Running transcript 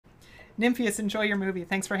Nympheus, enjoy your movie.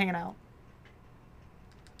 Thanks for hanging out.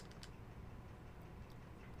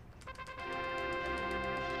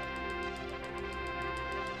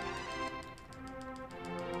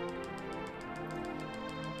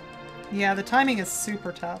 Yeah, the timing is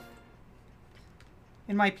super tough.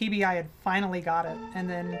 In my PB, I had finally got it, and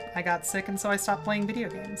then I got sick, and so I stopped playing video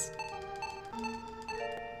games.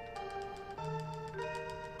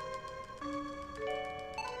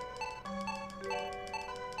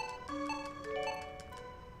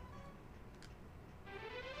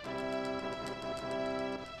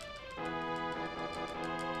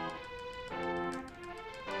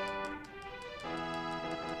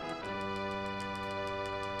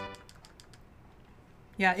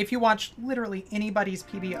 Yeah, if you watch literally anybody's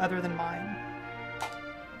PB other than mine,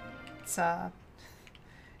 it's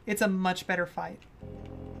a much better fight.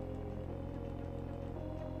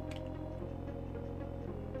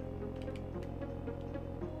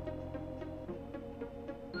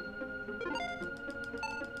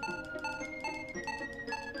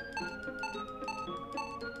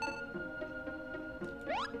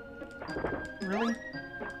 Really?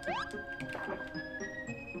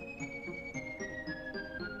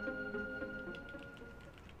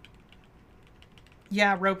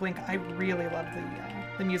 Yeah, Rogue Link, I really love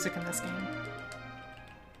the music in this game.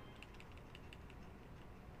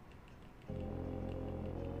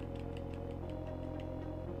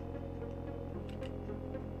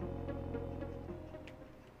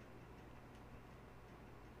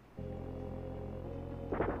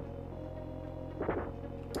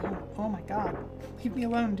 Oh my god. Leave me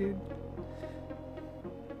alone, dude.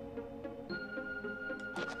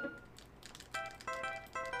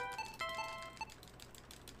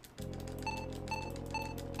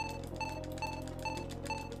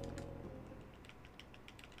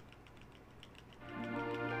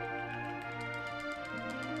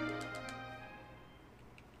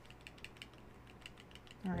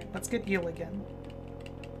 Alright, let's get Eel again.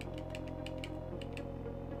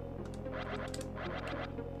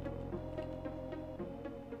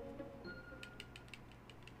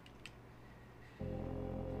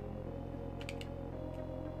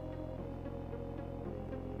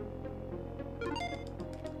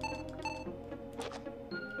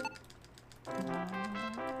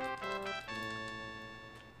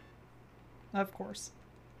 Of course.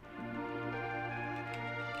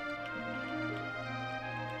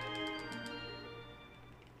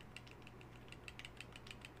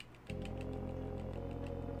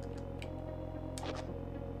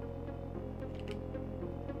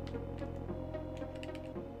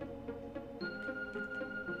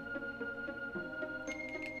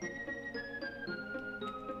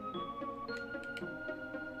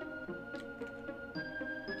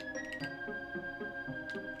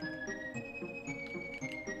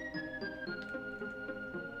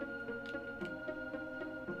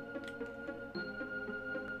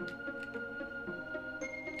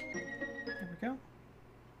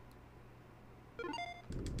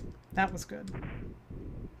 That was good.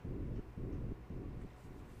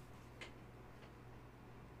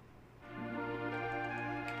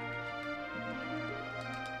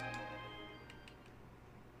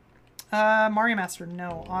 Mario Master,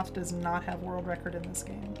 no. Off does not have world record in this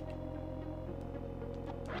game.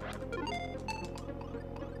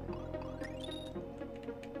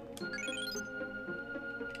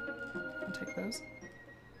 I'll take those.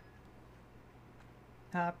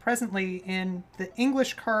 Presently, in the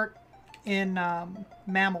English cart in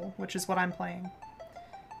Mammal, which is what I'm playing,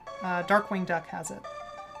 Darkwing Duck has it.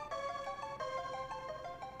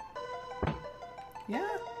 Yeah?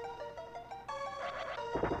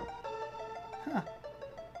 Huh.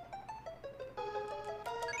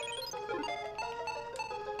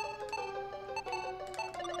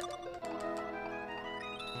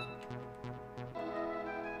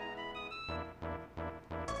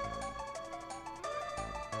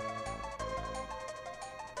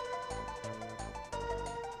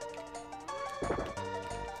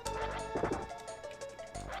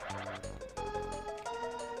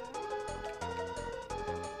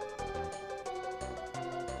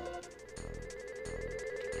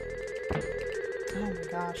 Oh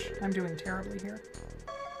my gosh, I'm doing terribly here.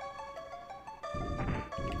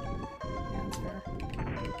 Yeah, it's fair.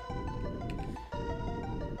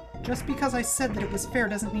 Just because I said that it was fair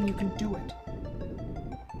doesn't mean you can do it.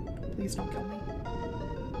 Please don't kill me.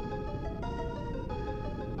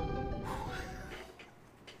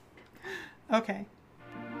 Okay.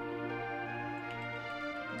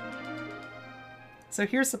 So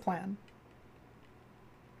here's the plan.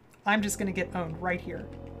 I'm just gonna get owned right here.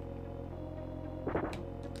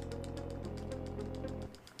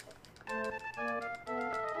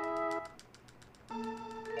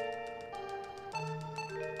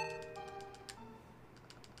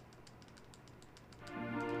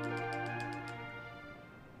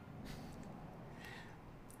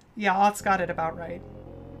 Yeah, Oth's got it about right.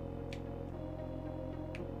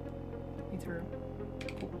 Me through.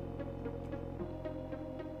 Cool.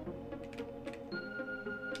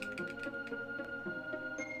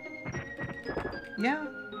 Yeah.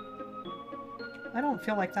 I don't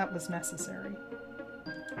feel like that was necessary.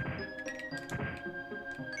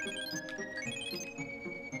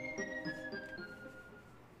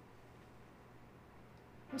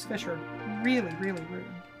 Those fish are really, really rude.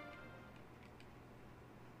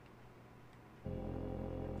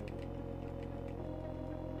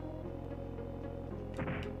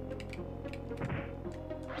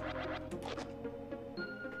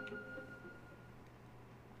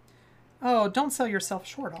 Oh, don't sell yourself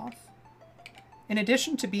short off. In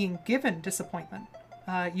addition to being given disappointment,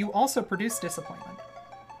 you also produce disappointment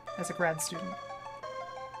as a grad student.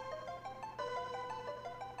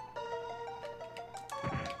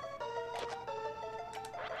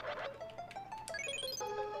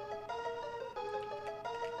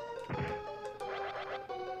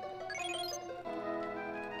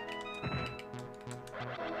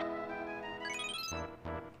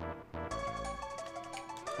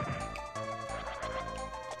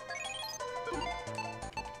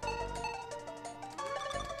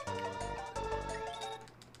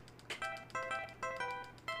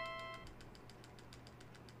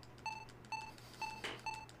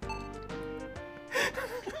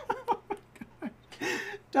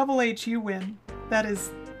 Double H, you win. That is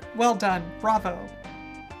well done. Bravo.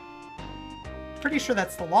 Pretty sure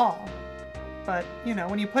that's the law. But, you know,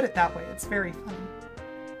 when you put it that way, it's very funny.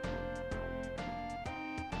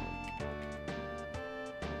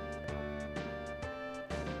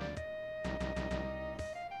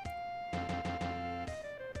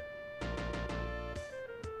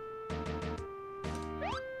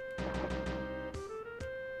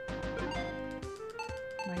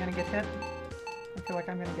 Am I gonna get hit? I feel like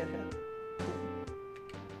I'm gonna get hit.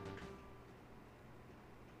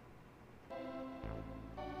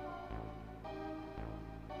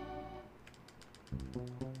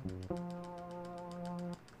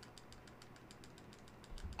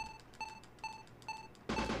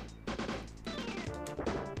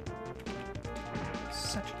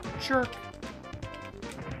 Such a jerk.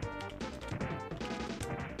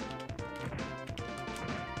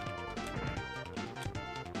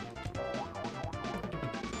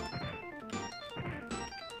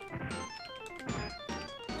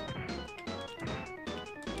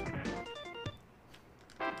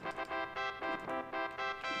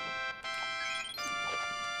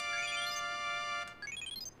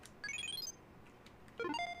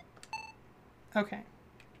 Okay.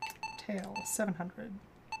 Tail, 700.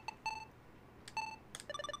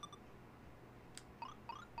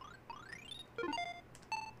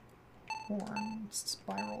 Horn,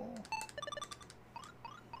 spiral.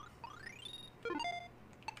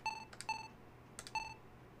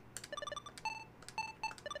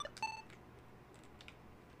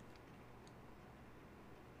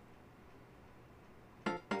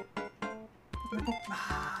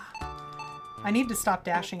 I need to stop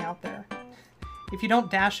dashing out there. If you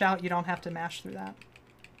don't dash out, you don't have to mash through that.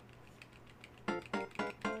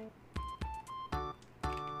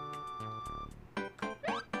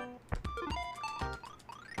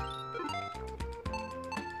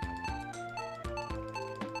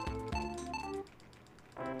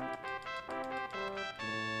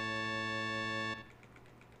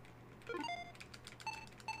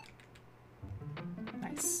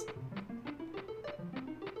 Nice.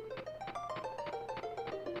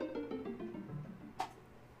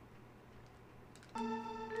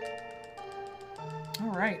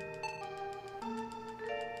 All right.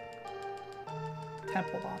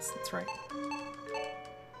 Temple boss, that's right.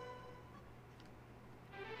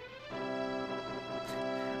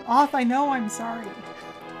 Oth, I know I'm sorry.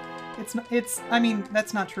 I mean,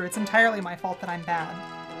 that's not true. It's entirely my fault that I'm bad.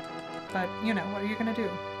 But, you know, what are you gonna do?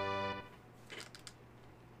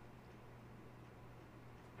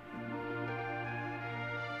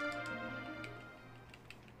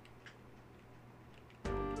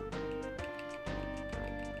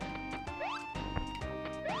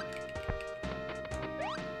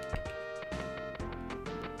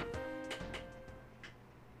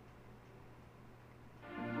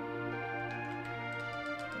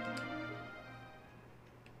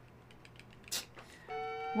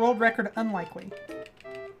 World record unlikely.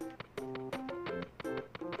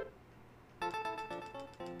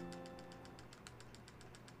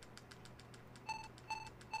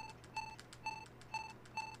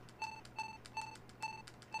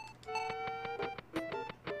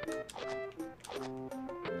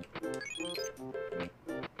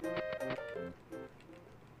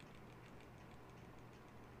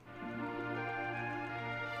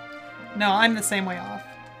 No, I'm the same way off.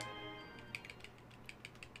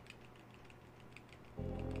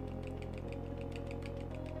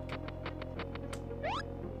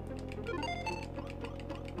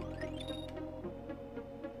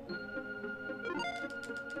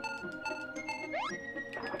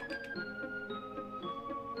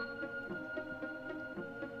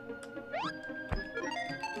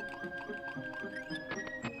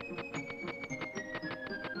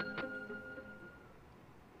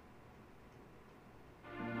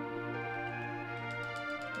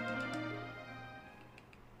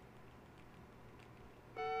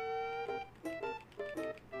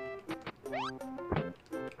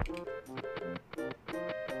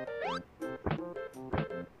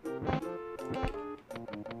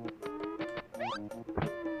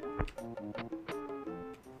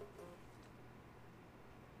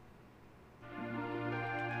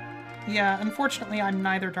 Yeah, unfortunately I'm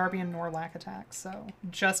neither Darbian nor Lack Attack, so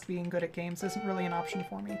just being good at games isn't really an option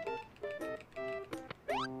for me.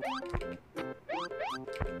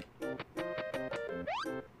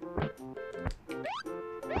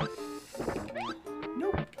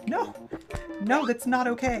 No, no, no, that's not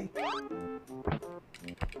okay.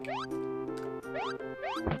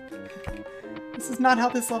 This is not how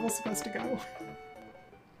this level's supposed to go.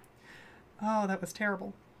 Oh, that was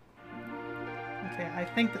terrible. Okay, I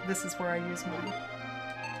think that this is where I use my...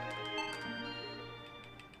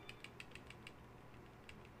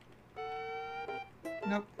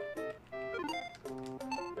 Nope.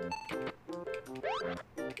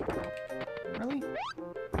 Really?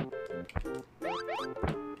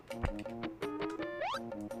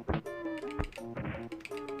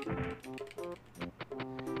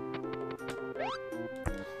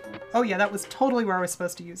 Oh yeah, that was totally where I was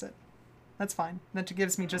supposed to use it. That's fine. That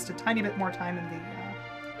gives me just a tiny bit more time in the...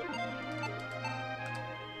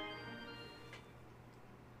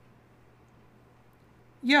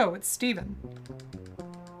 Yo, it's Steven.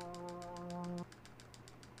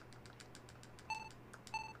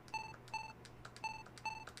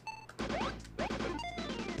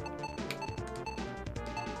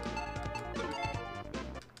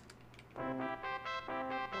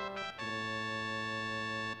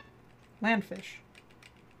 Landfish.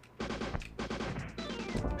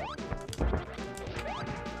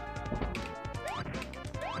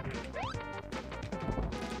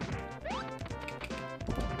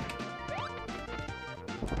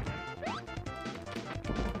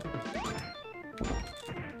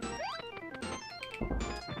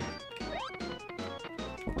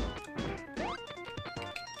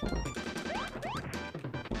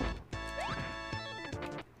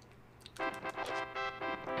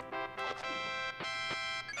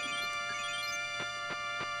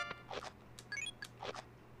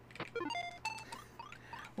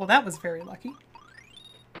 Well, that was very lucky.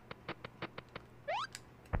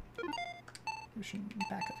 Pushing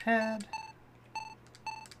back of head.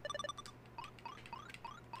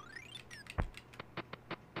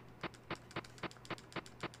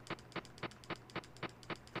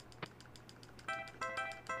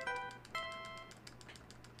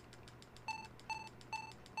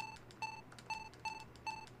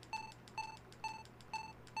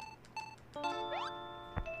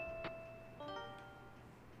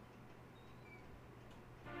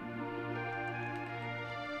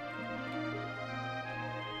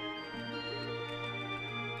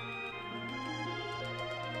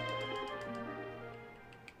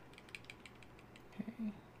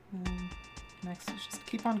 Next is just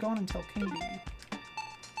keep on going until King Bee.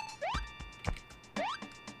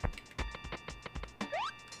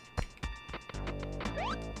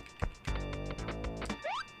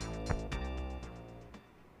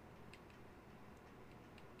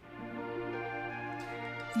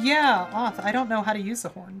 Yeah, Oth, I don't know how to use the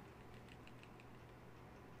horn.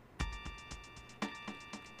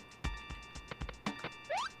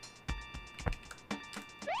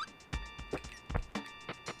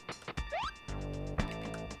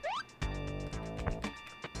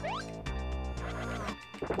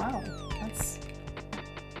 Wow, that's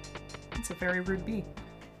a very rude bee.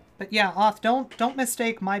 But yeah, Oth, don't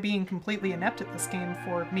mistake my being completely inept at this game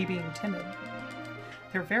for me being timid.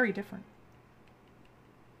 They're very different.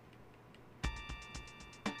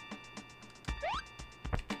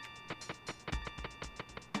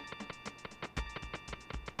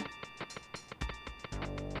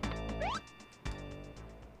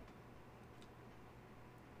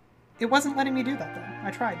 It wasn't letting me do that, though. I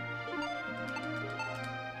tried.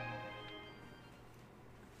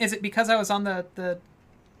 Is it because I was on the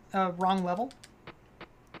wrong level?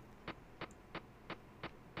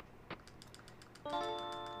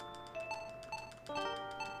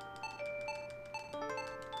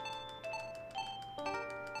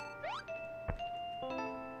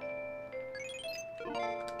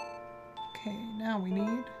 we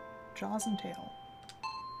need jaws and tail.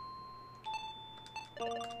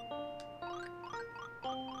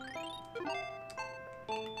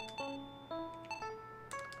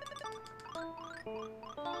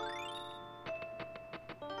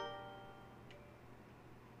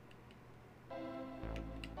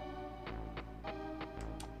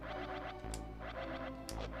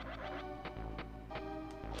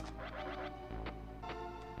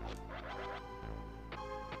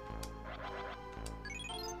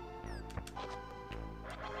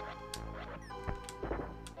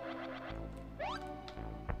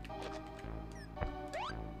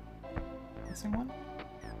 Missing one?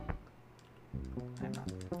 I'm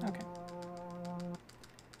not. Okay.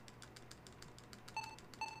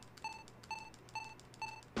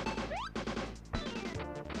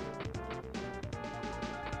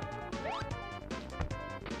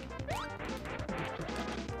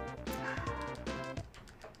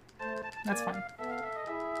 That's fine.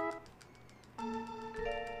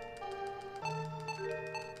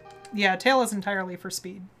 Yeah, tail is entirely for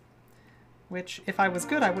speed. Which, if I was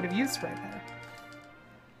good, I would have used right there.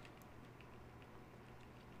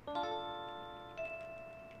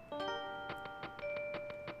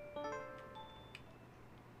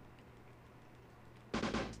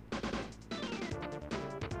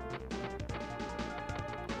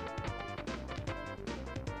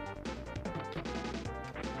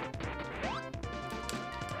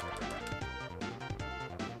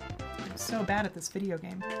 I'm so bad at this video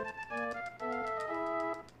game.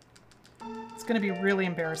 It's going to be really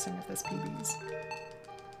embarrassing if this PBs.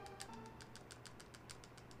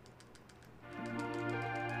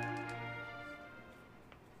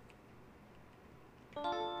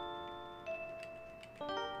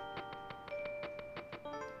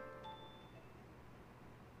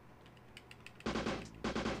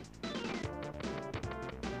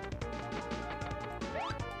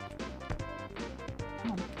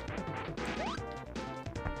 Come on.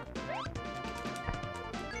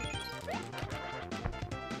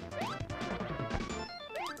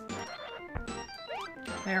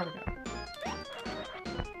 There we go.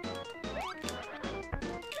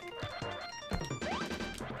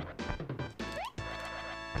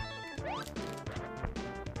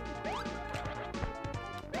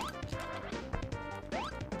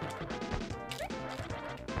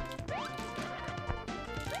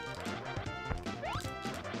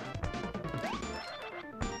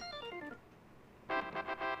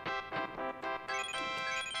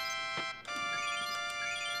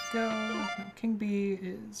 Go. No, King Bee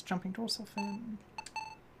is jumping dorsal fin.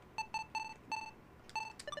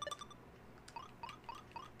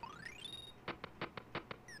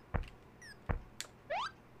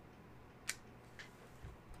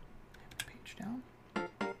 Page down.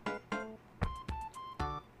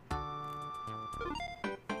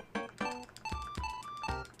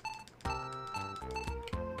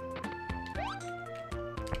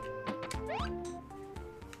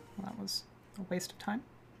 Well, that was a waste of time.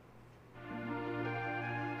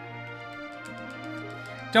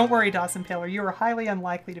 Don't worry, Dawson Paler, you are highly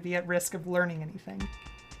unlikely to be at risk of learning anything.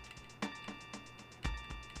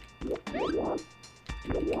 No.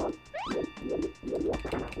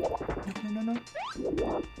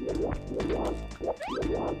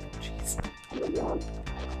 Jeez.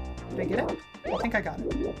 Did I get it? I think I got it.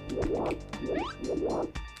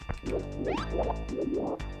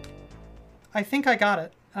 I think I got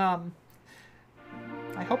it. I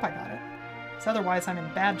hope I got it. Because otherwise I'm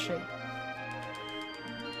in bad shape.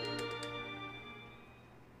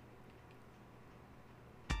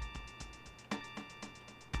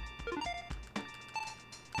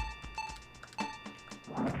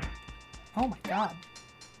 Oh my god.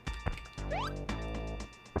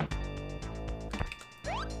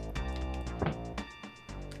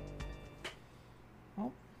 Oh.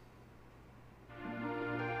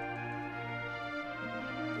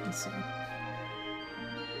 Let's see.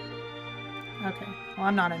 Okay. Well,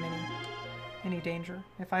 I'm not in any danger.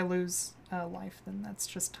 If I lose life, then that's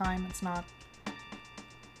just time. It's not...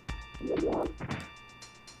 If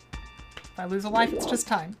I lose a life, it's just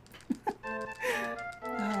time.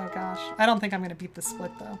 Oh gosh. I don't think I'm going to beat the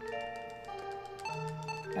split, though.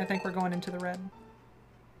 I think we're going into the red.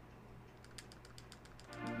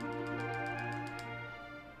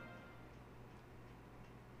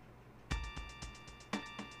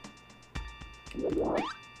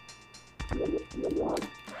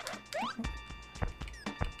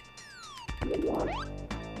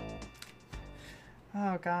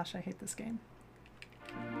 Oh gosh, I hate this game.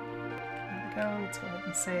 There we go. Let's go ahead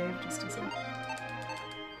and save just as a...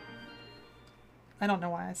 I don't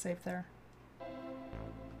know why I saved there.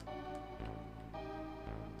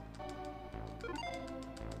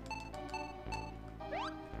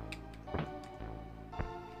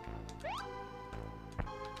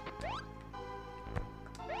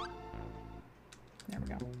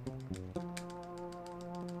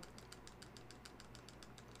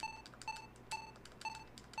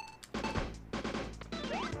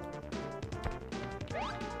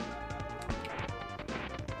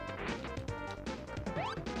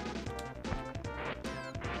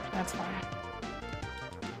 That's fine.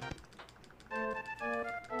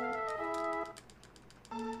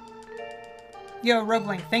 Yo,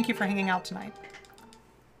 Roguelink, thank you for hanging out tonight.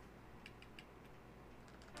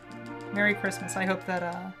 Merry Christmas. I hope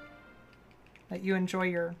that that you enjoy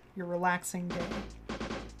your relaxing day.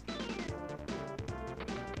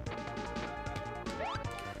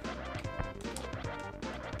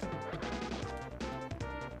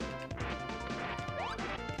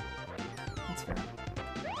 That's fair.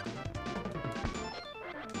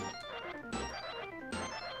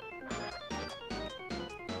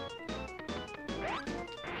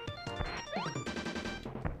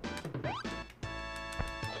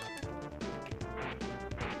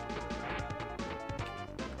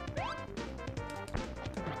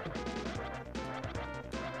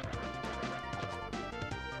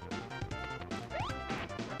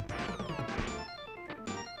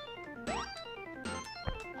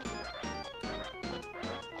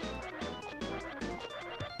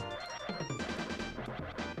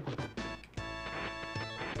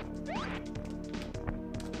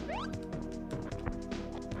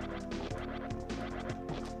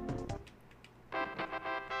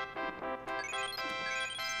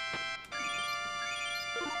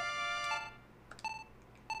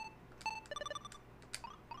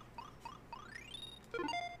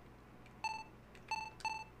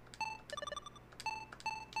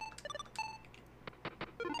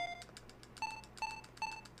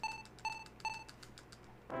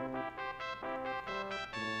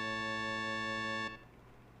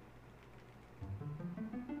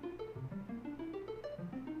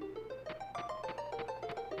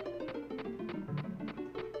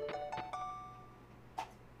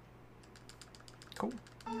 Cool.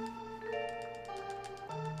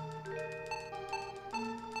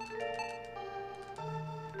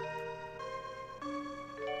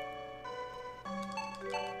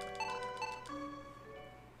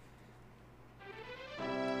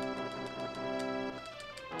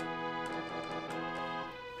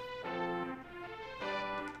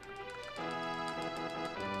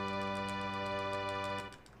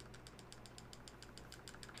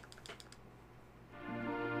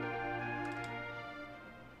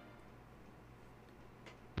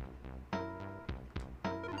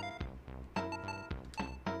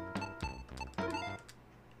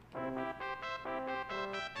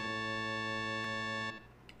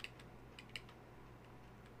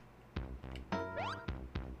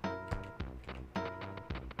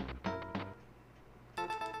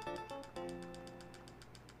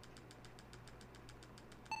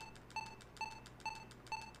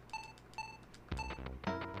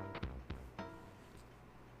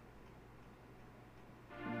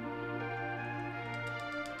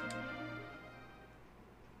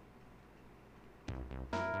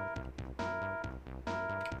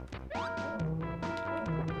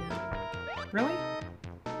 Really?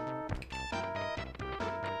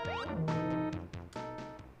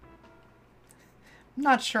 I'm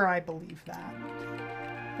not sure I believe that.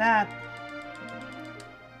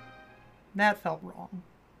 That felt wrong.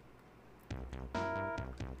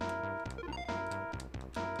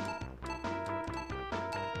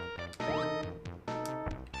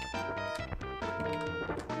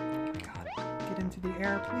 God, get into the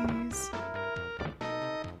air, please.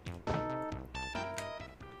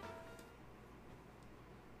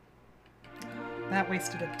 That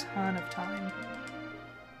wasted a ton of time.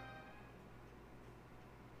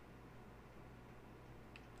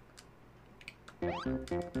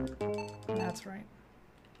 That's right.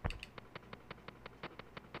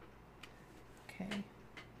 Okay.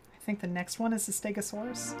 I think the next one is the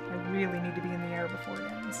Stegosaurus. I really need to be in the air before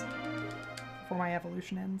it ends. Before my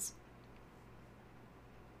evolution ends.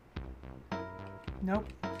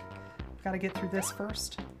 Nope. Gotta get through this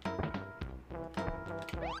first.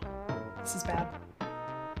 This is bad.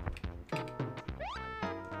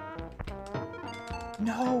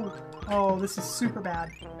 No! Oh, this is super bad.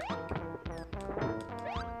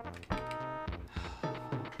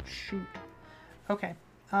 Shoot. Okay.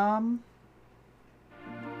 I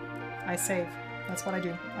save. That's what I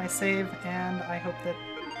do. I save, and I hope that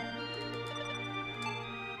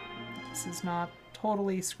this is not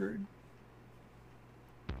totally screwed.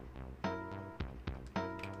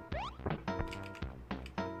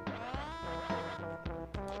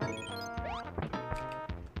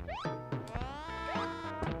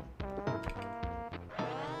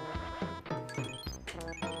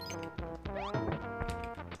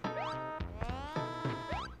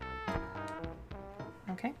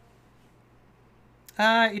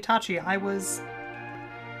 Itachi, I was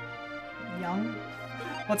young.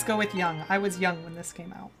 Let's go with young. I was young when this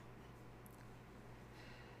came out.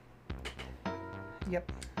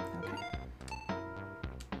 Yep. Okay.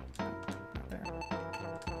 Not there.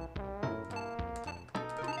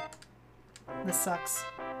 This sucks.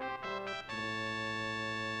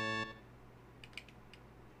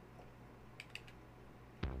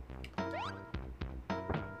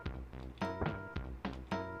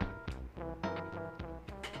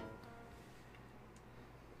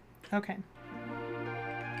 Okay.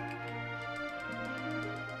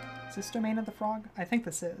 Is this Domain of the Frog? I think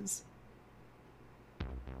this is.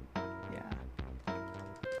 Yeah.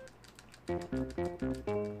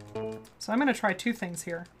 So I'm going to try two things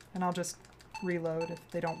here, and I'll just reload if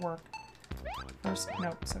they don't work. First,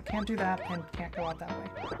 nope, so can't do that and can't go out that way.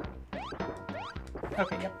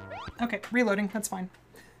 Okay, yep. Okay, reloading, that's fine.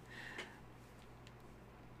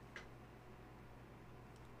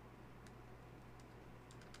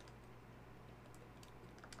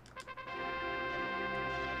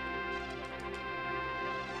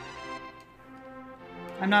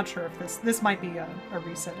 I'm not sure if this might be a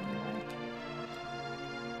reset anyway.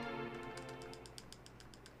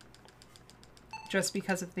 Just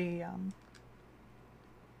because of the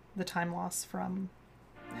time loss from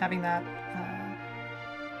having that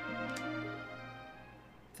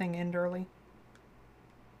thing end early.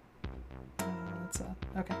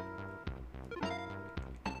 Okay.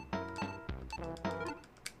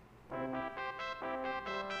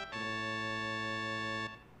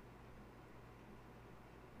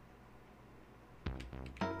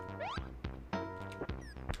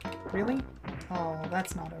 Really? Oh,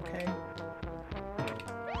 that's not okay.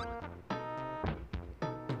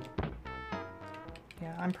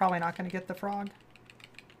 Yeah, I'm probably not going to get the frog.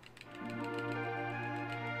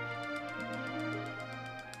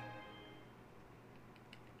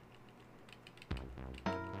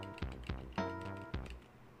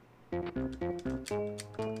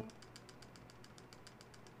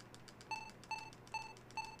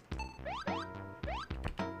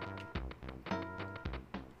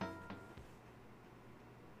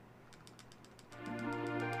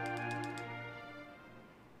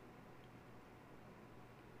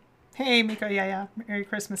 Hey, Miko, yeah. Merry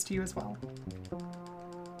Christmas to you as well.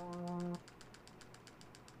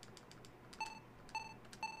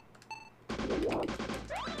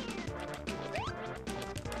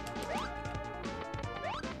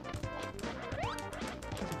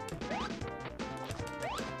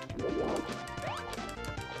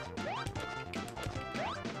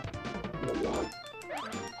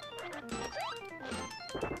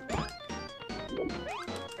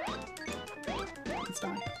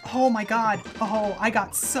 Oh my god! Oh, I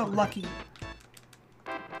got so lucky.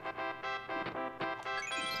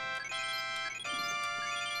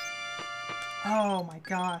 Oh my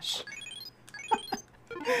gosh.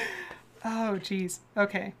 Oh jeez.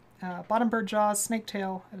 Okay. Bottom bird jaws, snake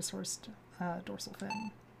tail, Ediosaurus dorsal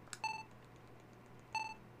fin.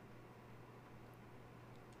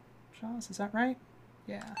 Jaws, is that right?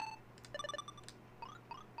 Yeah.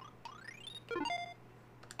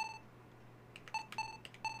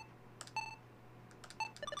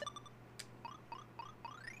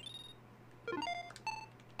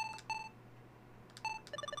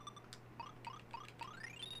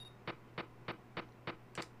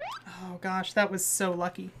 Oh gosh, that was so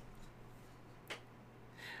lucky.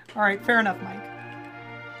 Alright, fair enough, Mike.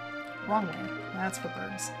 Wrong way. That's for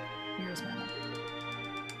birds. Here's Mammal.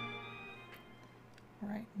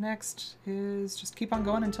 Alright, next is just keep on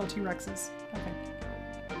going until T-Rexes. Okay.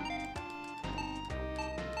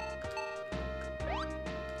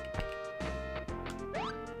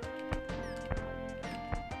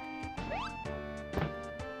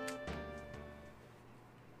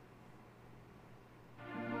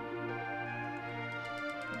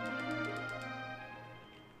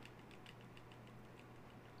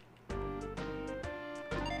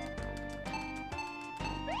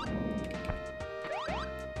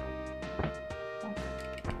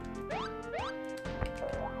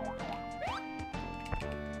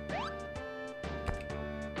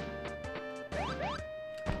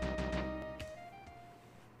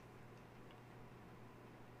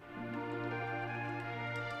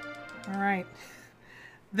 Alright.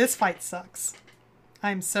 This fight sucks.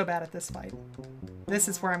 I'm so bad at this fight. This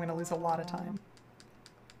is where I'm going to lose a lot of time.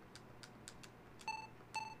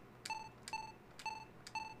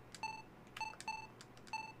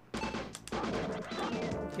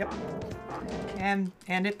 Yep. And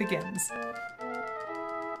it begins.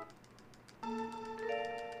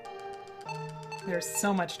 There's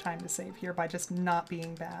so much time to save here by just not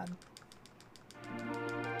being bad.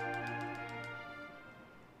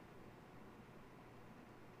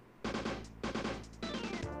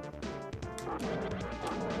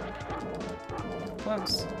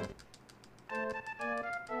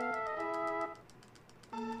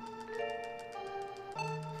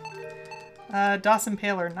 Dawson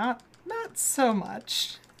Paler, not so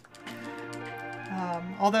much.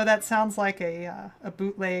 Although that sounds like a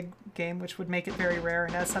bootleg game, which would make it very rare,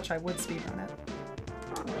 and as such I would speedrun it.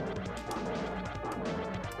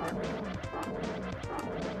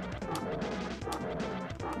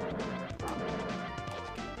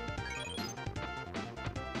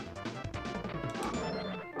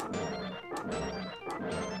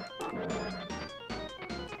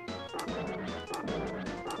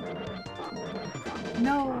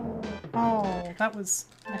 No! Oh, that was...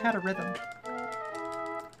 I had a rhythm.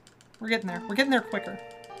 We're getting there. We're getting there quicker.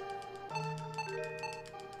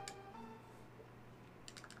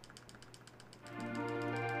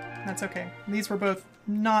 That's okay. These were both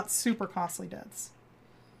not super costly deaths.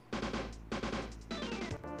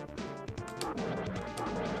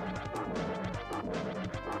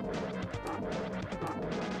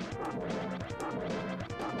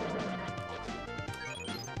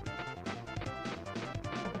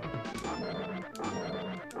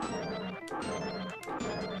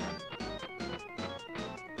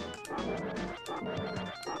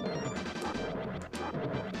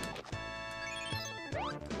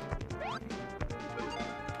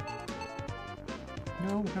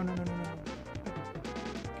 No, no, no, no, no, no.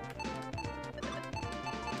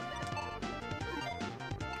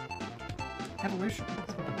 Evolution.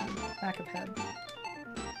 That's what I wanted. Back of head.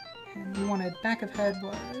 And we wanted back of head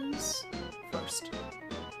was first.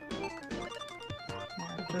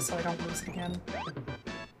 Yeah, just so I don't lose it again. There we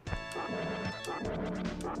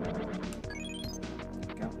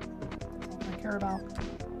go. That's all I care about.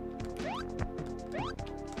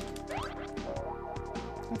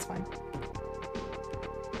 That's fine.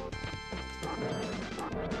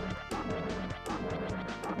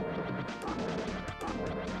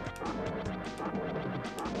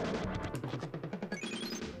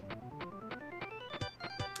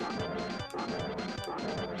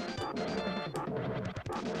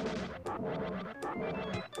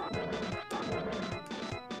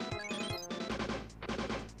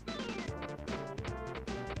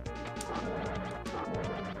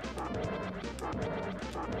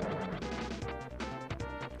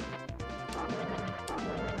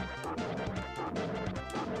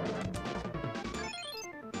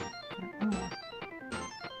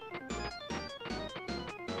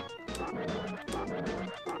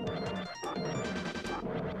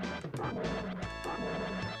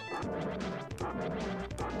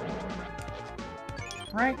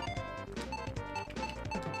 Right.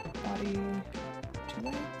 Body, 2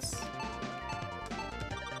 legs.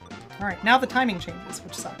 Alright, now the timing changes,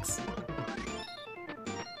 which sucks.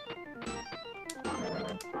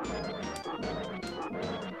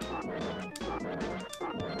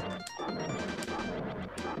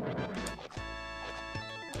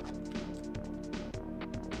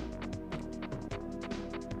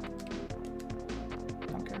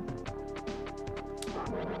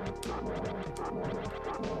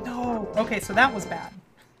 No! Okay, so that was bad.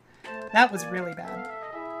 That was really bad.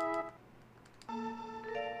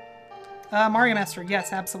 Mario Master,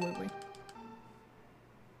 yes, absolutely.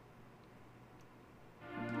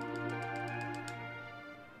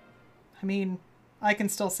 I mean, I can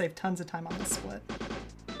still save tons of time on this split.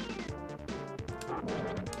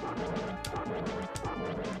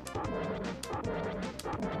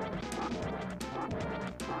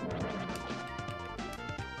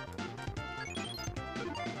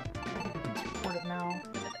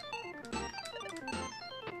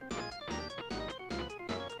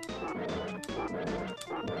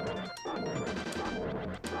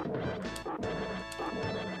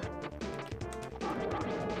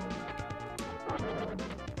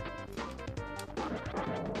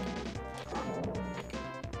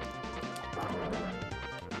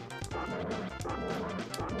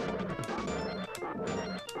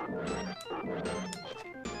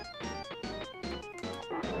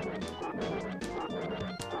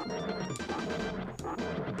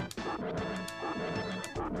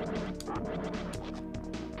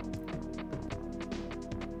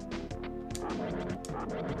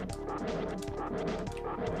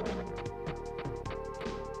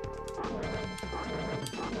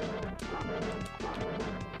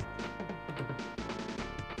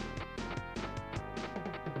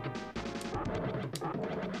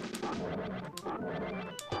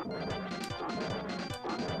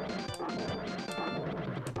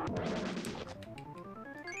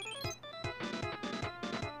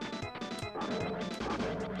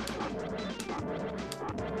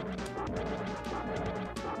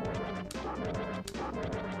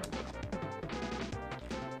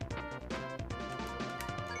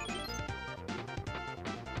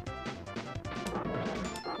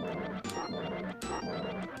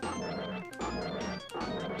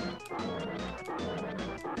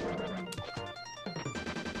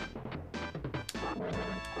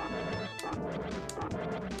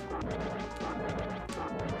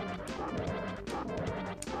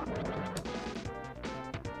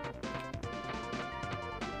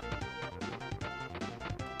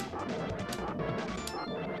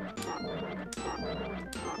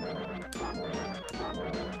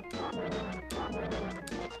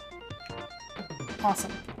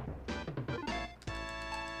 Awesome.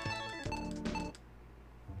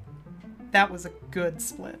 That was a good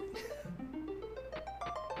split.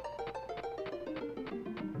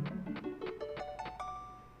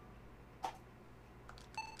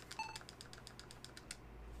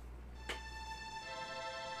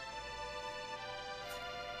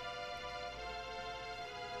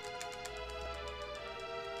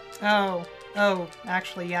 Oh,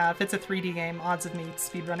 actually, yeah, if it's a 3D game, odds of me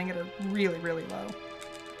speedrunning it are really, really low.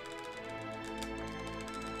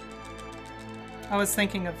 I was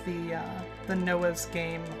thinking of the Noah's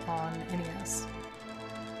game on NES.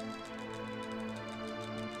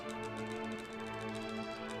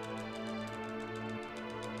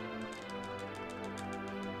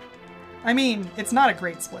 I mean, it's not a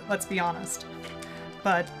great split, let's be honest,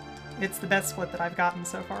 but it's the best split that I've gotten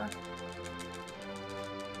so far.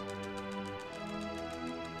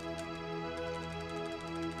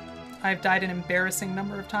 I've died an embarrassing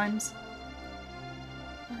number of times.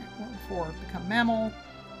 Alright, 4 become Mammal.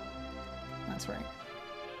 That's right.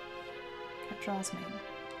 Catch-Jaw's main.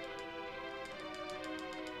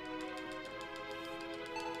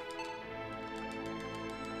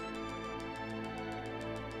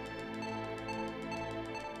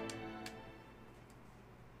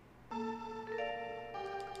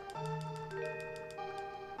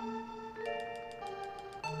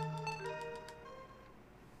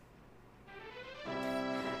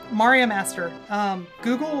 Mario Master.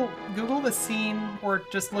 Google the scene, or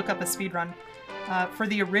just look up a speedrun. For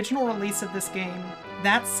the original release of this game,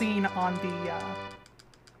 that scene on the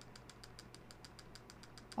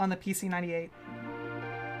PC-98.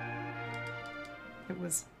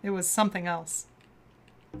 It was something else.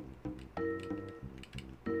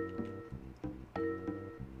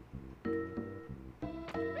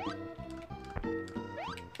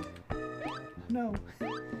 No.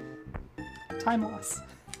 Time loss.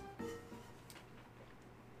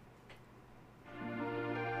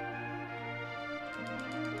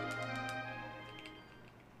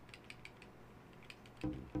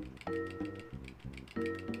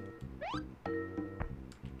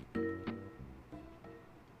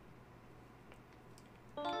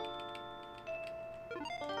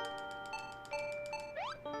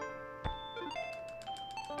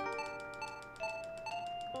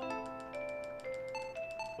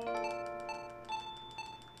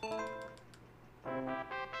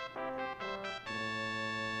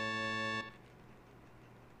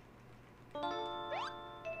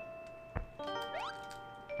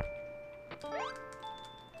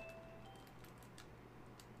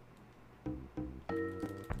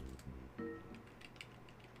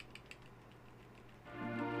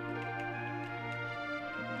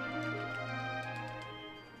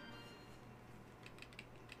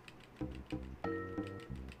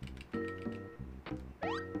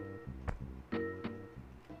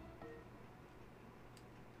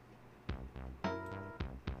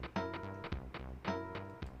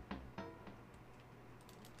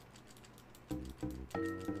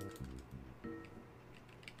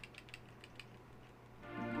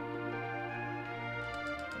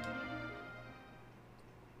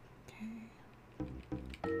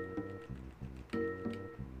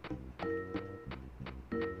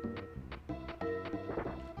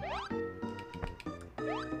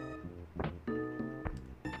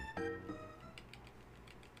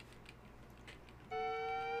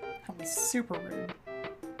 That was super rude.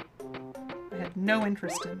 I had no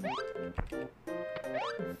interest in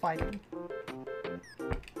fighting.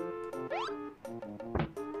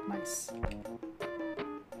 Nice.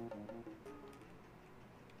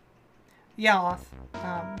 Yeah, Oth.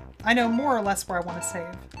 I know more or less where I want to save.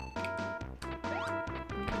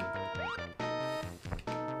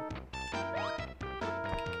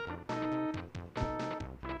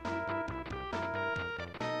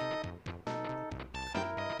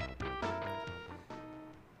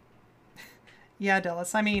 Yeah,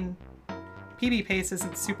 Dillis. I mean, PB pace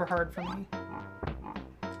isn't super hard for me.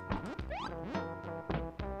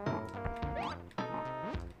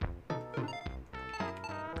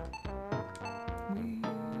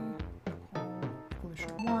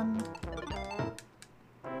 Evolution 1.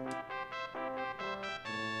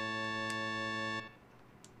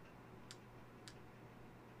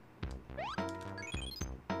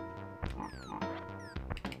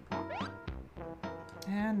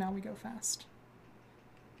 And now we go fast.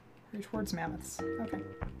 Hurry towards mammoths. Okay.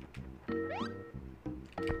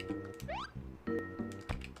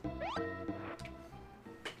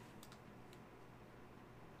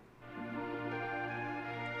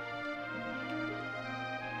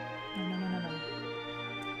 No.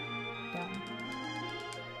 Down.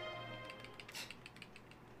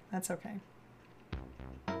 That's okay.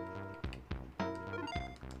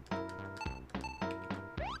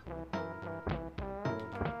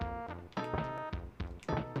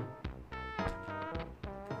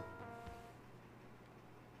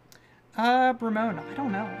 Ramon, I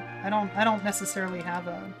don't know. I don't necessarily have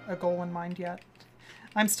a goal in mind yet.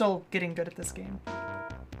 I'm still getting good at this game.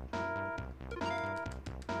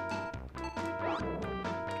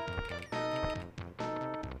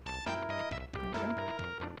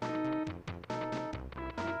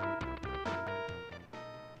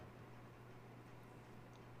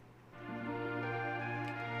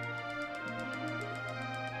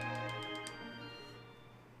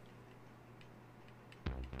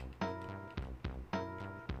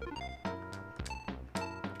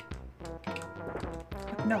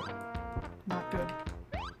 No, not good.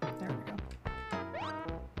 There we go.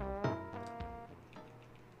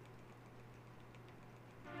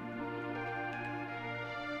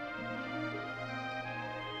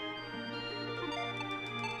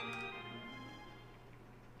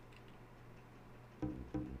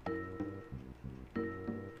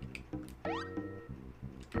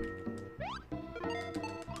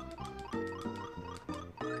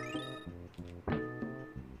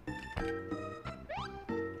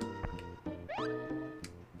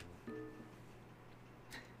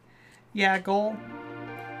 Yeah, goal.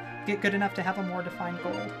 Get good enough to have a more defined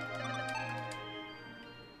goal.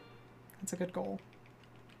 That's a good goal.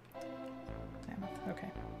 Damn it.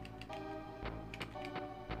 Okay.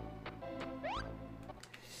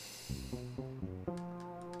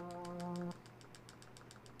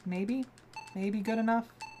 Maybe? Maybe good enough?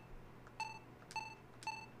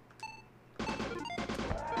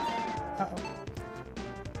 Uh-oh.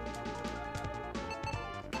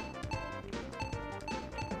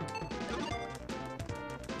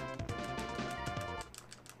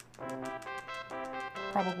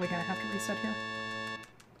 Probably gonna have to reset here.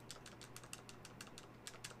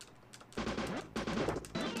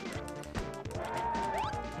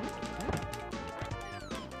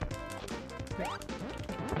 Good.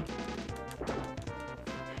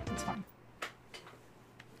 That's fine.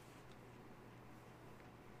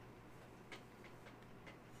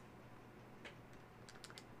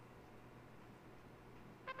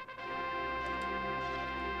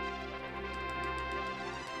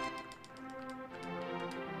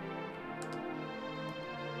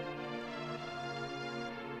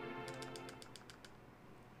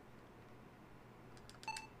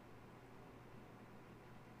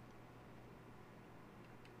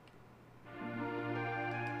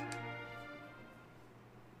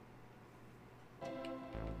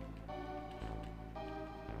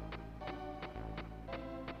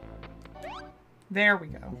 There we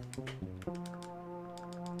go.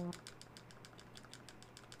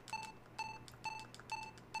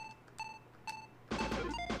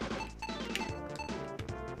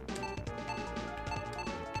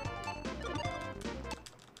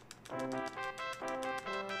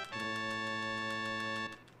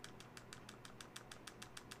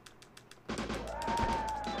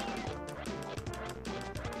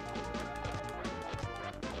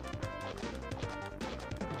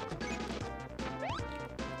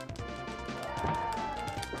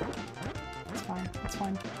 It's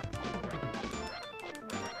fine.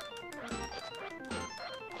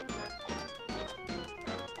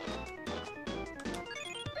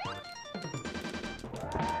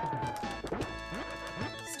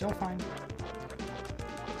 Still fine.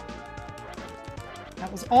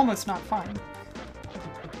 That was almost not fine.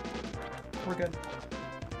 We're good.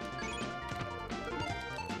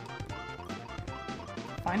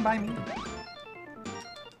 Fine by me.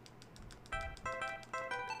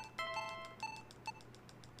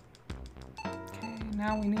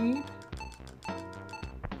 Now we need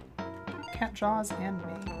cat jaws and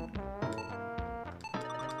mane.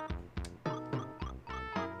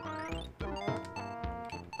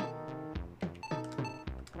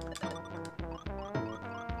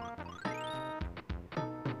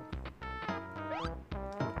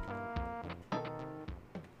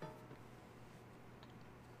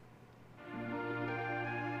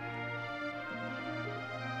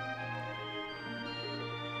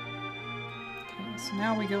 So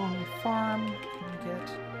now we go and we farm, and we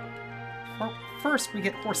get, first we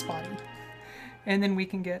get horse body, and then we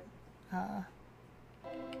can get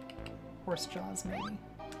horse jaws maybe.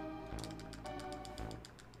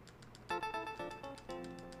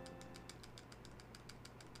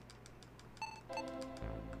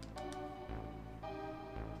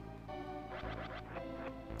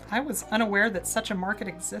 I was unaware that such a market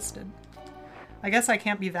existed. I guess I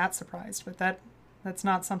can't be that surprised, but that's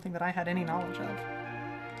not something that I had any knowledge of.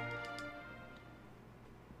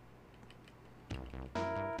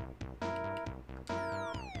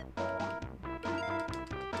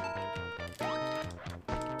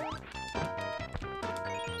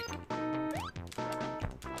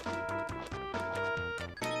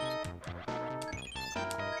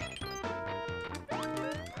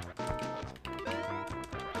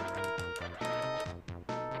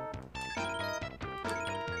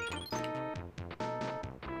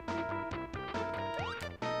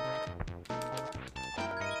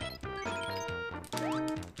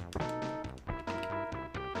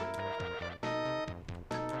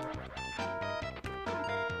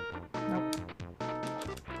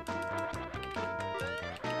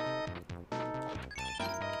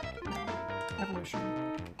 Evolution.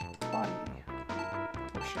 Body.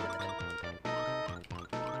 Or shift.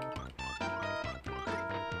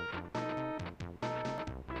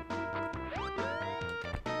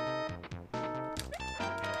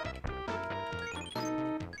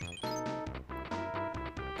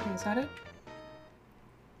 Okay, is that it?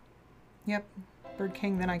 Yep. Bird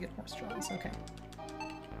King, then I get horse jaws. Okay.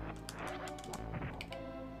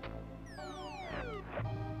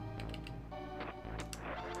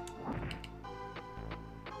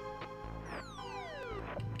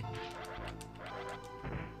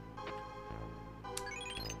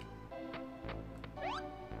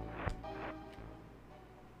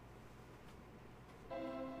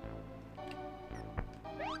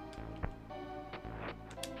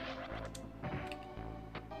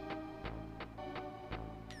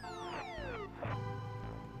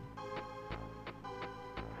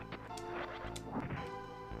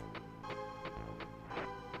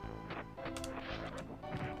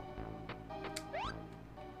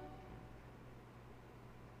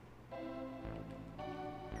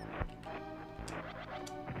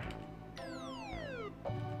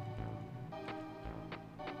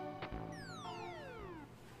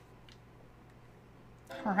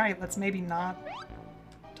 Alright, let's maybe not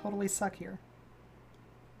totally suck here.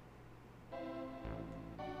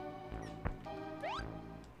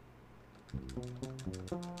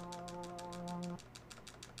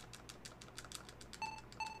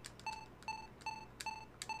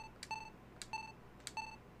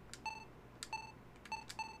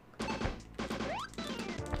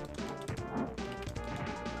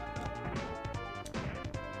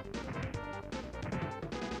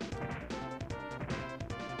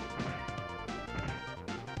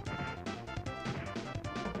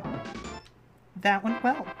 That went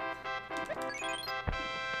well.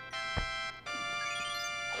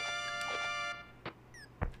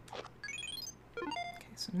 Okay,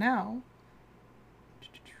 so now,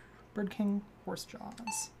 Bird King, Horse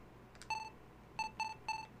Jaws.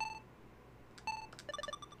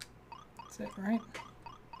 That's it, right?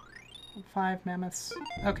 World 5, Mammoths.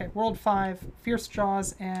 Okay, World 5, Fierce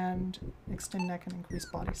Jaws, and Extend Neck and Increase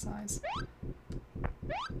Body Size.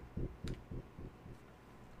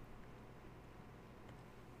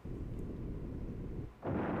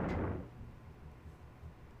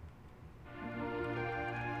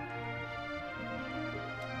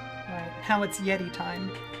 Now it's Yeti time.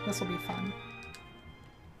 This will be fun.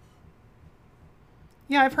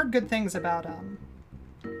 Yeah, I've heard good things about, Ooh,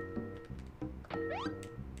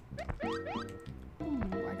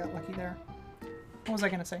 I got lucky there. What was I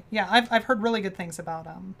gonna say? Yeah, I've heard really good things about,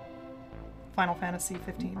 Final Fantasy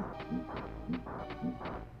 15.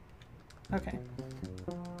 Okay.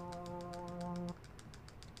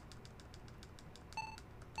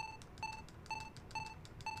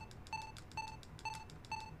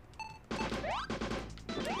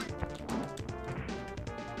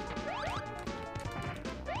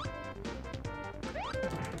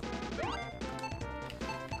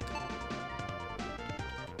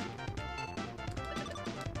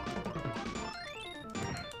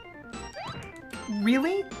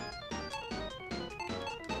 Really?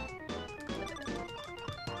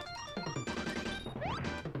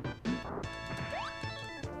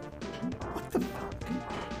 What the fuck?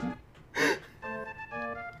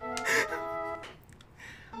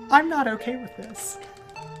 I'm not okay with this.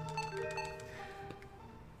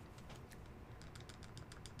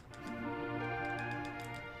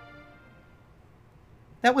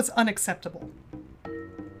 That was unacceptable.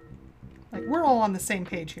 Like, we're all on the same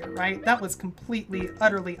page here, right? That was completely,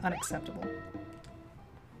 utterly unacceptable.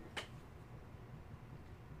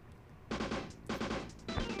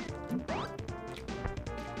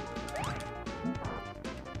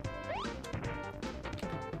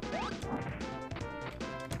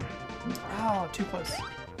 Oh, too close.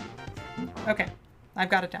 Okay, I've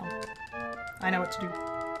got it down. I know what to do.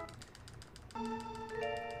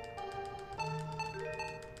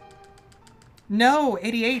 No,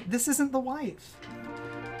 88, this isn't the wife.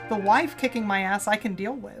 The wife kicking my ass I can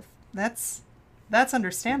deal with. That's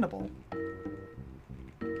understandable.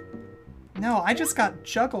 No, I just got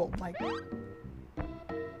juggled, like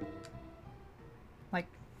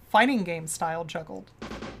fighting game style juggled.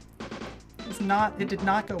 It did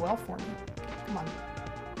not go well for me. Come on.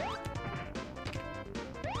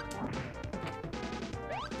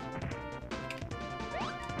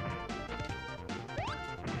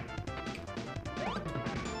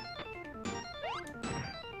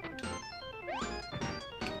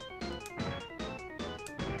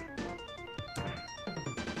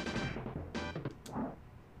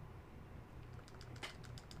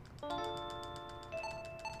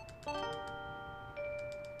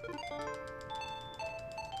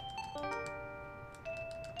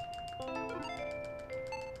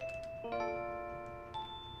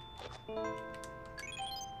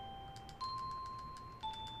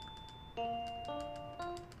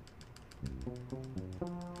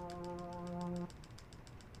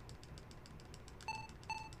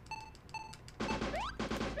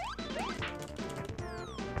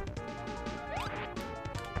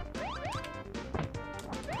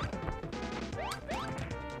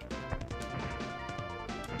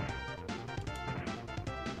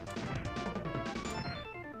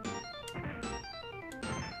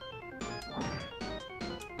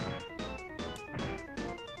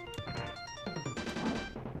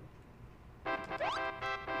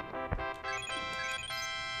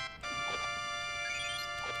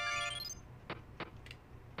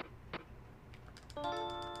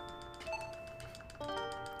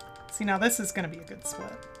 See, now this is going to be a good split.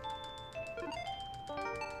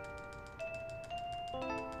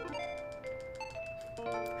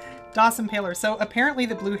 Dawson Paler. So apparently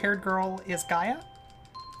the blue-haired girl is Gaia.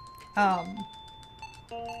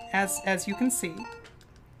 As you can see.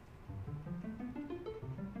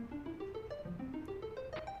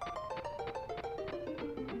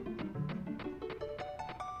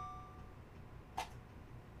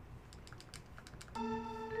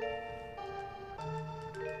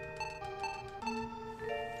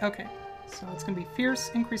 Okay, so it's going to be fierce,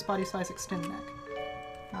 increase body size, extend neck.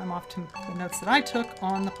 Now I'm off to the notes that I took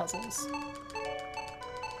on the puzzles.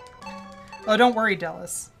 Oh, don't worry,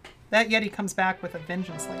 Dallas. That Yeti comes back with a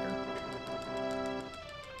vengeance later.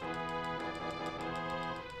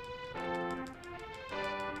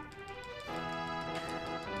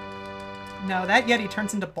 No, that Yeti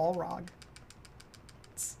turns into Balrog.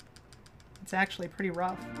 It's actually pretty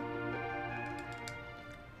rough.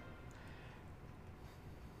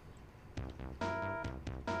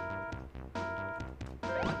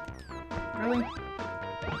 Really?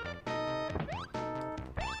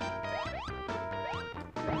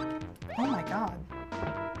 Oh my god.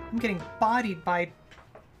 I'm getting bodied by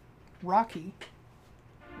Rocky.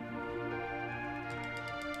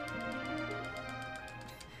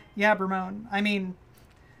 Yeah, Bramone. I mean,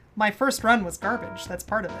 my first run was garbage. That's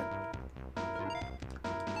part of it.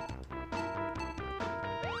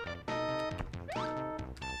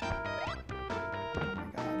 Oh my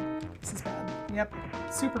god. This is bad. Yep.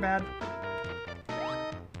 Super bad.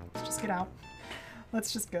 Let's just get out.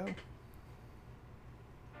 Let's just go.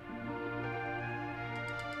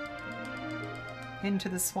 Into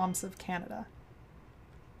the swamps of Canada.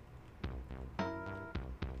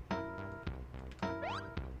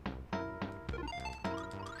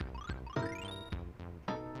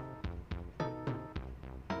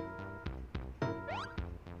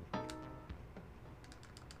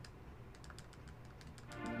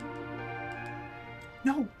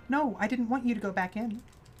 No, no, I didn't want you to go back in.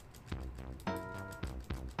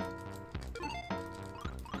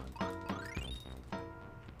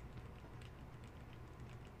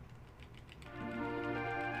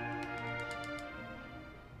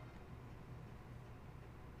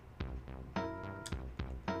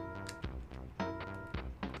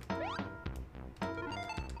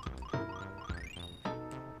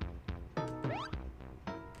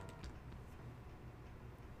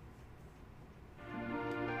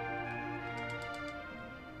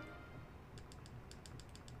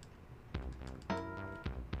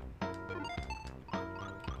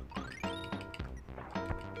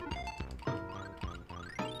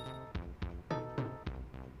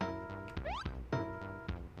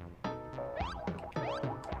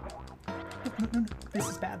 No. This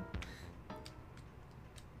is bad.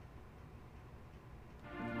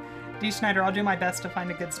 D. Schneider, I'll do my best to find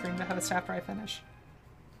a good stream to host after I finish.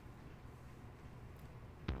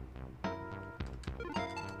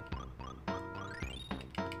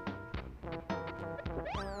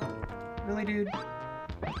 Really, dude?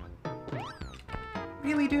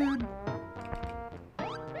 Really, dude?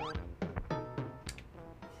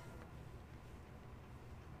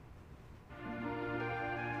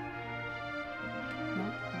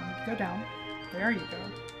 Go down. There you go.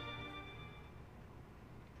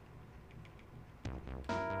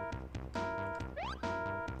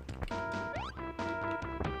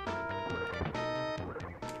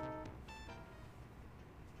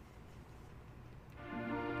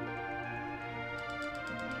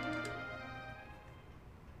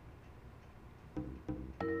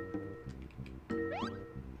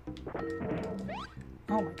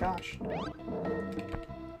 Oh my gosh.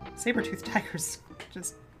 Saber-toothed tigers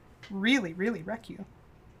just really, really wreck you.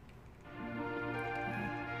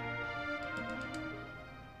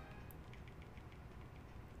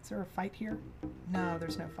 Is there a fight here? No,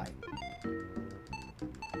 there's no fight.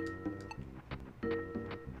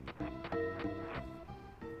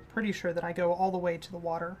 Pretty sure that I go all the way to the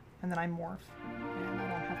water and then I morph. And I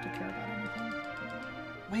don't have to care about anything.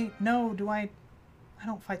 Wait, no, do I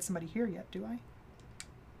don't fight somebody here yet, do I?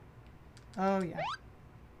 Oh, yeah.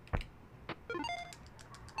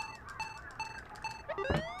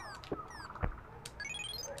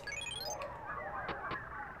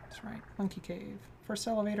 Right, Monkey Cave. First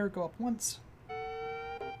elevator, go up once.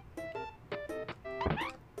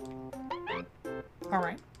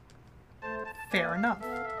 Alright. Fair enough.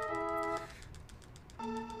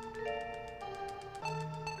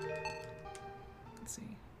 Let's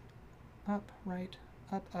see. Up, right,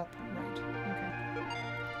 up, right. Okay.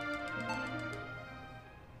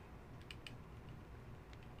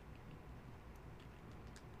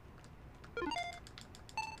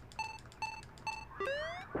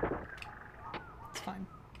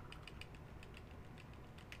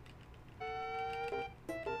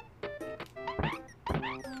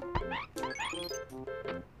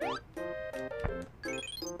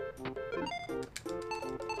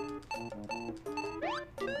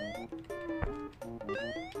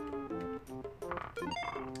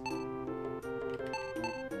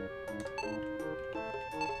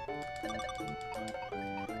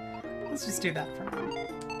 Let's just do that for now.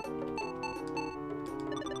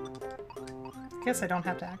 I guess I don't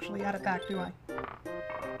have to actually add it back, do I?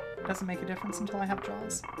 It doesn't make a difference until I have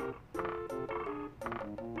jaws.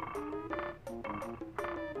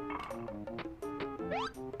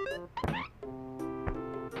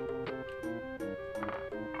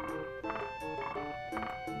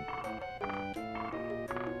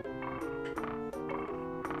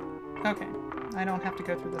 Okay, I don't have to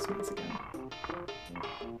go through this maze again.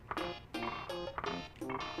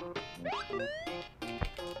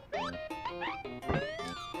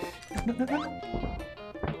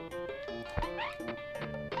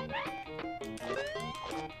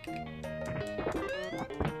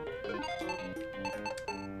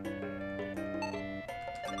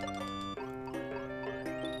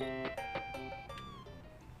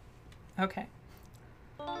 Okay.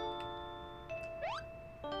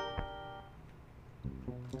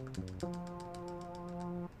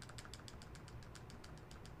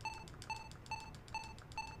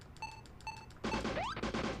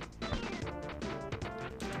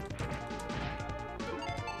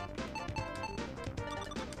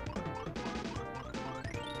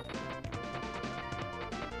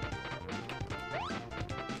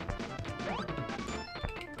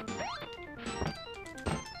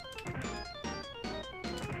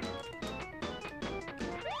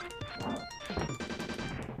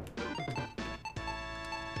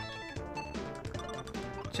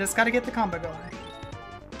 Just gotta get the combo going.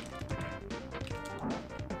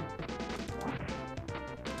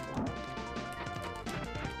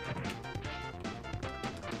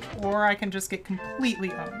 Or I can just get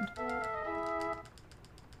completely owned.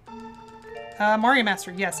 Mario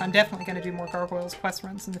Master, yes, I'm definitely gonna do more Gargoyles quest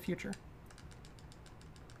runs in the future.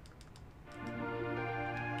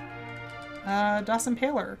 Dawson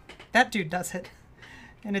Paler. That dude does it.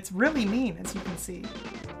 And it's really mean, as you can see.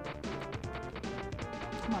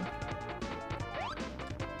 Come on.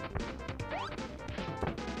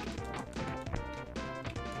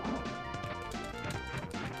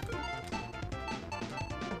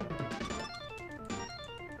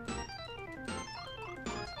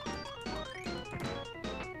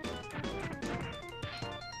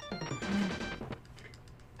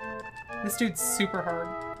 This dude's super hard.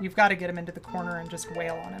 You've got to get him into the corner and just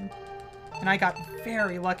wail on him. And I got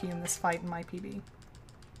very lucky in this fight in my PB.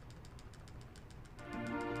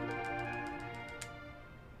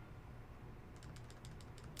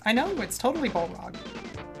 I know, it's totally Balrog.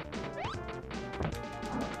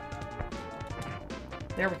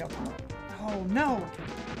 There we go. Oh, no!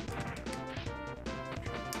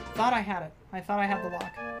 Thought I had it. I thought I had the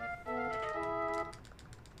lock.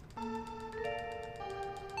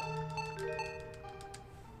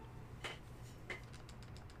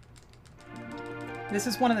 This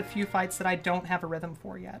is one of the few fights that I don't have a rhythm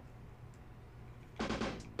for yet.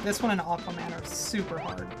 This one and Aquaman are super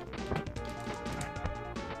hard.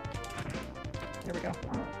 There we go.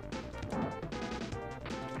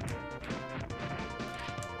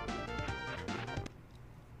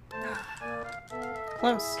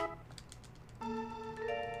 Close.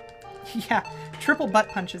 Yeah, triple butt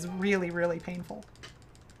punch is really, really painful.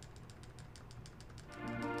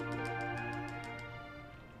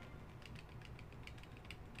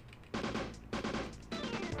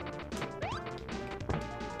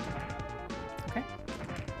 Okay.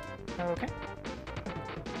 Okay.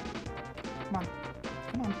 Come on.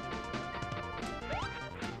 Come on.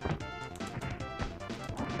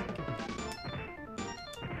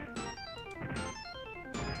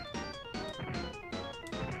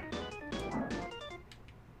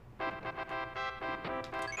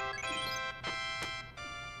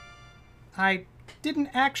 I didn't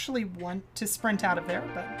actually want to sprint out of there,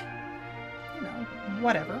 but, you know,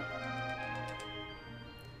 whatever.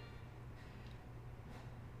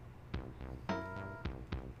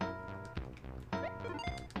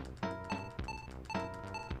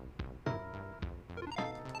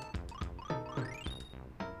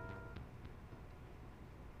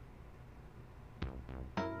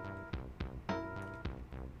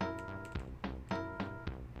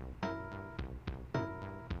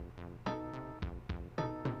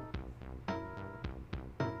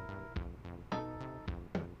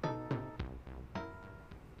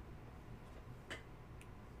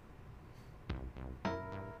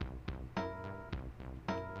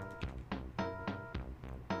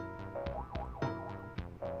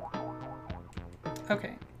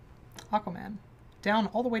 Okay, Aquaman. Down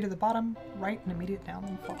all the way to the bottom, right and immediate down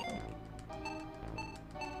and follow.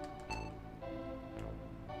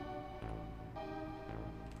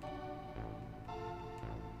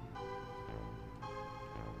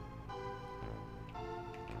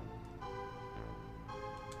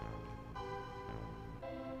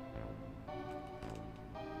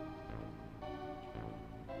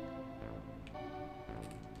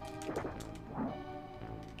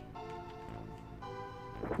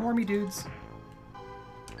 Ignore me, dudes.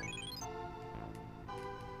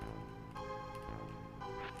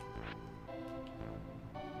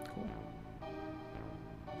 Cool.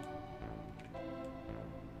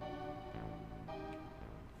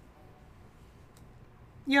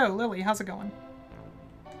 Yo, Lily, how's it going?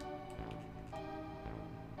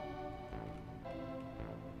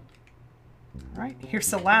 Alright, here's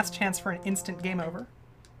the last chance for an instant game over.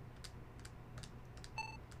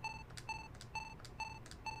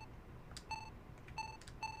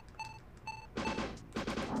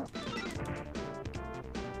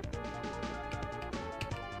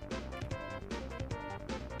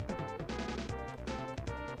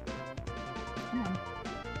 Come on.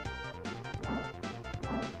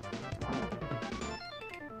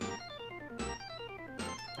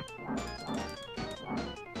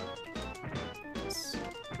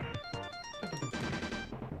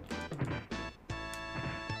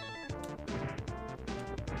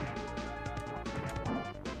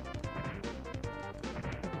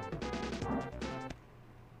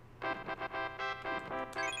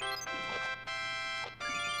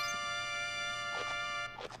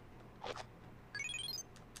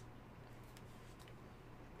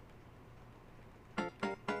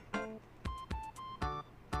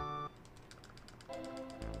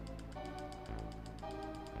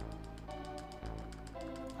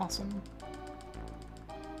 Awesome.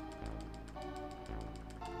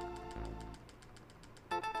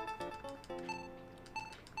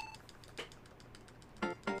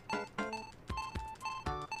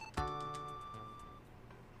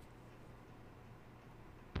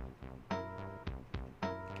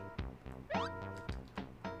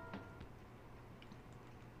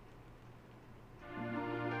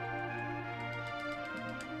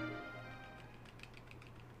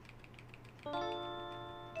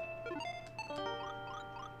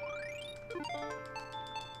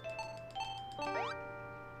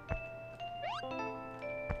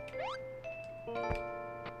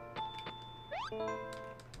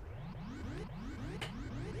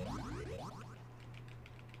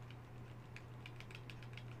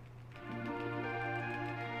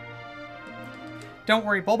 Don't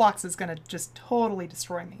worry, Bullbox is gonna just totally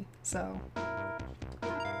destroy me, so...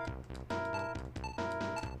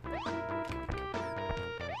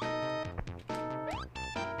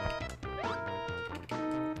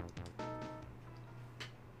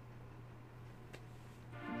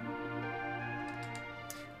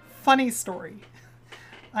 Funny story.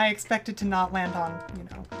 I expected to not land on, you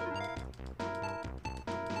know...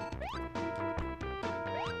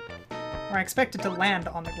 Or I expected to land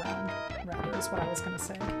on the ground, rather, is what I was going to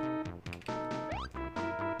say.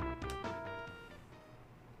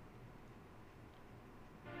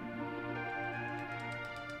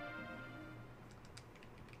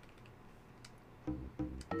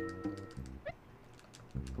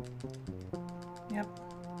 Yep.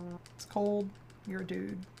 It's cold. You're a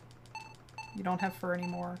dude. You don't have fur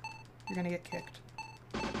anymore. You're going to get kicked.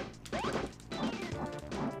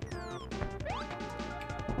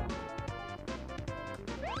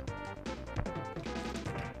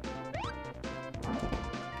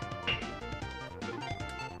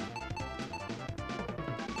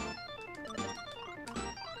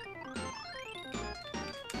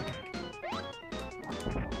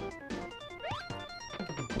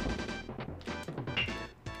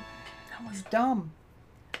 Dumb.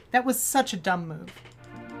 That was such a dumb move.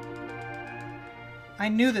 I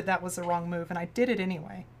knew that that was the wrong move, and I did it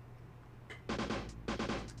anyway.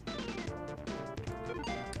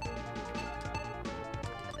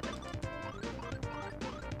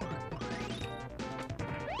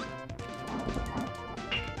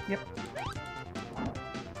 Yep.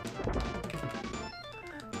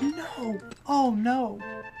 No! Oh, no!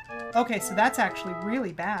 Okay, so that's actually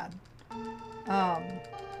really bad.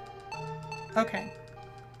 Okay.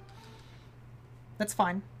 That's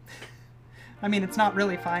fine. I mean, it's not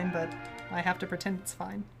really fine, but I have to pretend it's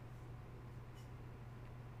fine.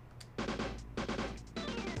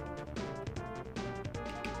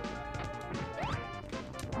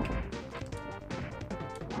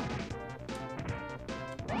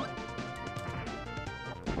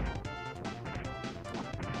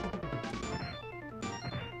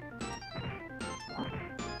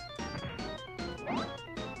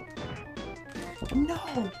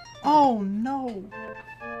 No! Oh, no!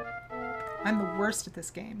 I'm the worst at this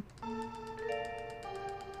game.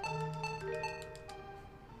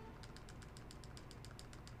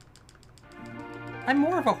 I'm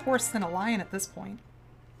more of a horse than a lion at this point.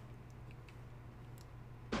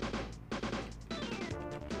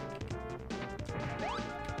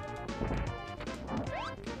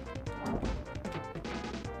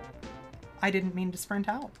 I didn't mean to sprint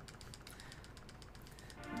out.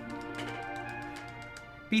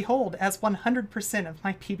 Behold, as 100% of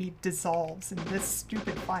my PB dissolves in this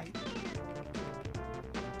stupid fight.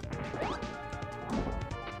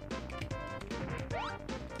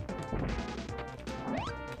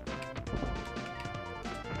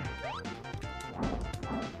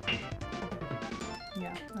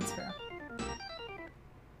 Yeah, that's fair.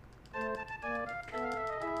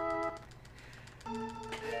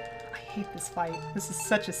 I hate this fight. This is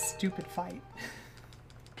such a stupid fight.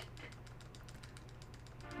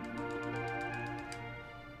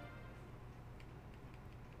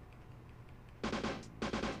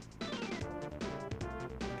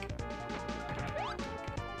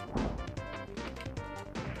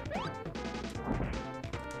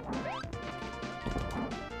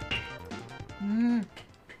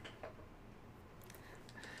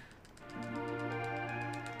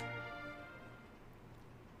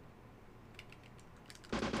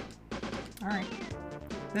 Alright.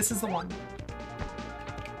 This is the one.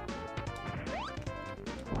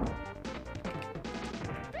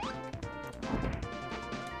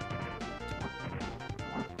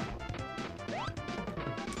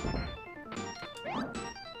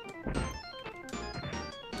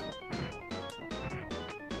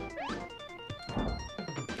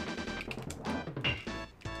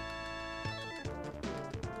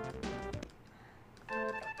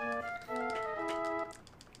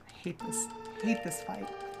 Hate this fight.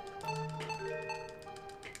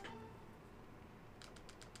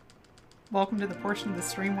 Welcome to the portion of the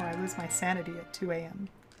stream where I lose my sanity at 2 a.m.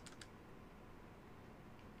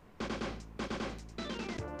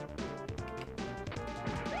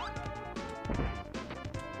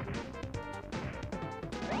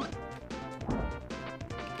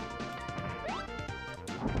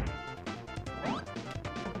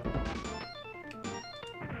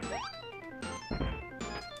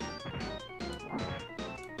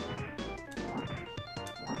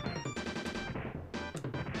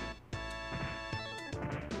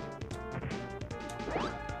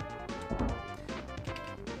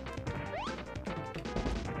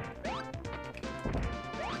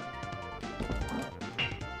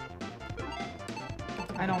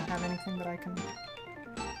 I don't have anything that I can...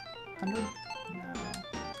 100? No.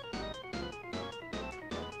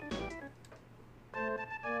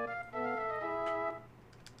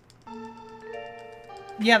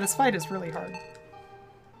 Yeah, this fight is really hard.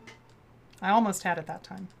 I almost had it that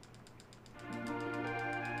time.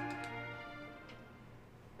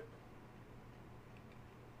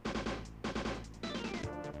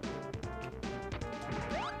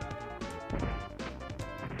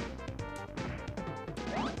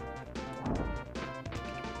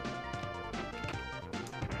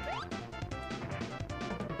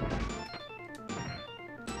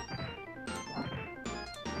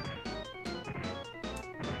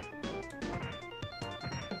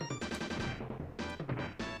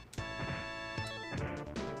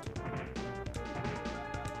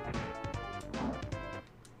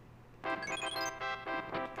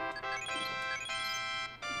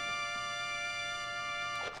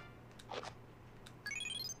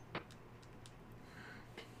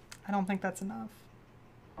 I don't think that's enough.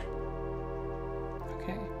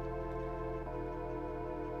 Okay.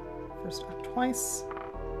 First up twice.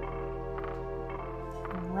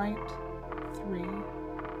 And right, 3.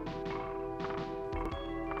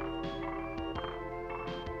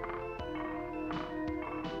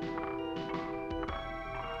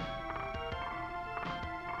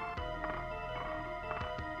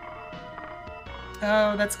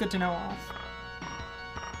 Oh, that's good to know off.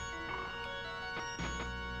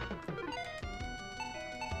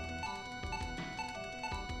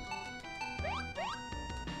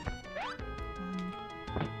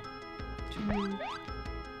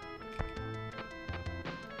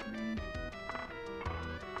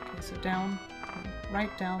 Down, right,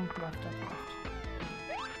 down, left, up, left.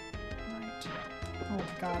 Right. Oh my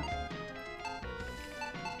god.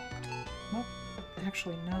 Nope.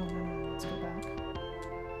 Actually, no, let's go back.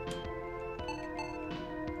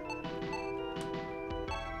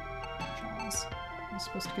 Jaws. I'm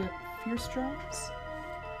supposed to get fierce jaws?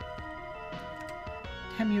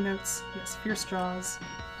 Hemu notes. Yes, fierce jaws.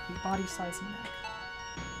 The body size and neck.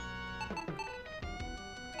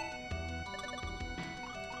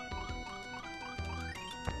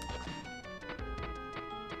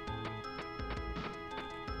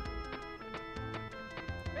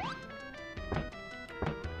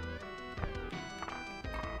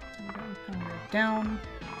 Down,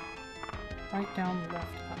 right, down,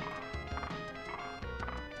 left, up.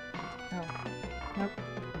 Oh, nope.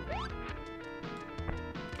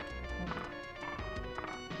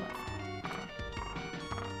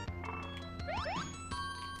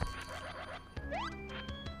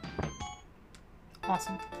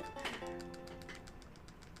 Awesome.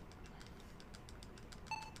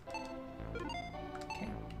 Okay.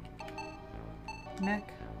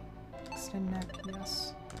 Neck. Extend neck,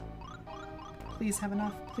 yes. Please have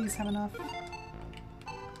enough. Please have enough.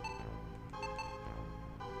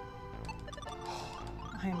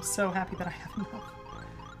 I am so happy that I have enough.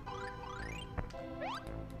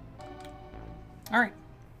 Alright.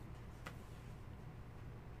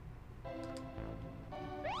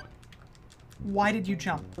 Why did you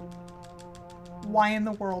jump? Why in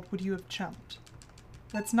the world would you have jumped?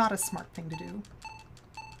 That's not a smart thing to do.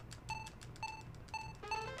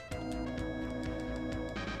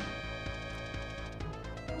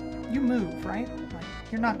 You move, right? Like,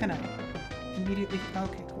 you're not gonna immediately...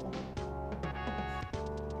 Okay, cool.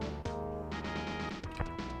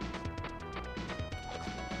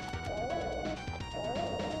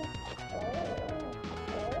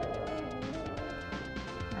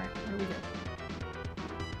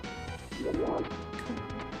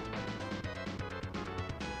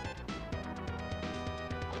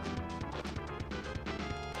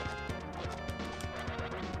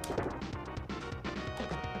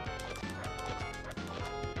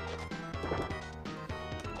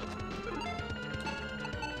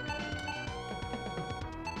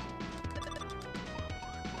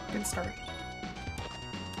 Good start.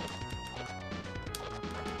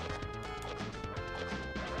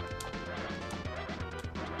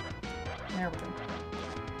 There we go.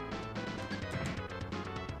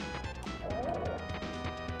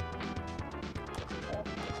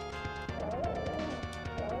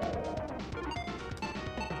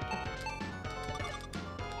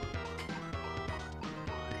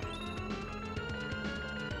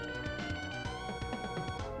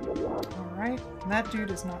 Alright, that dude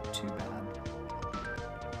is not too bad.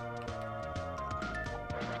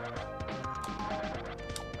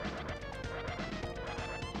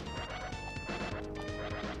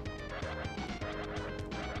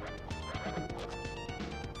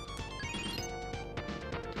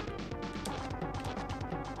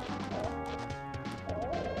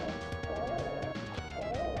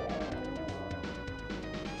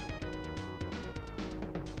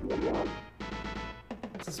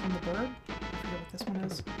 Is this one the bird? I forget what this one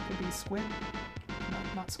is. Could be squid? No,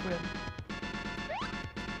 not squid.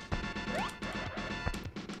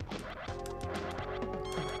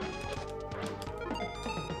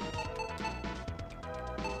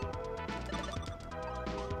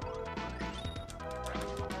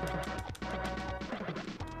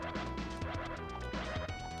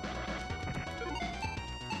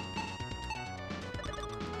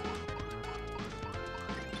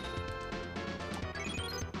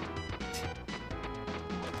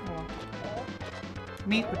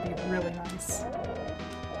 Meat would be really nice.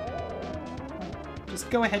 Just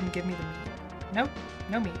go ahead and give me the meat. Nope,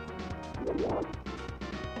 no meat. You're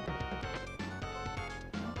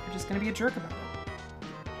just gonna be a jerk about it.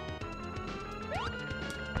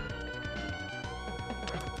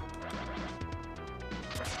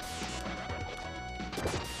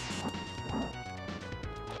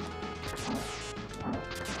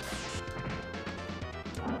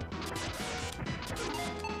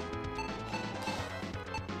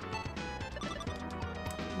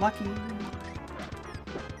 Lucky.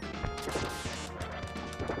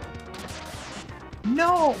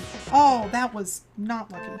 No! Oh, that was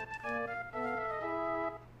not lucky.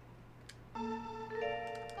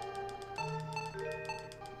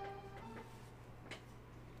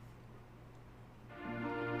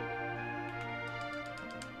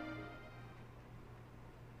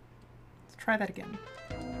 Let's try that again.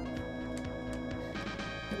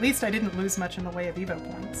 At least I didn't lose much in the way of E.V.O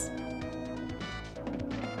points.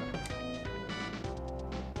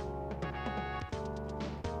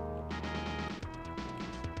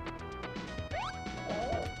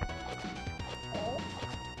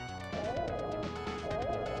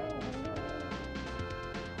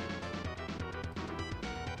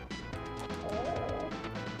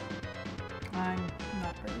 I'm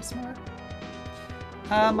not very smart.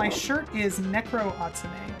 My shirt is Necro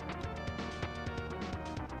Atsume.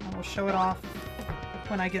 I will show it off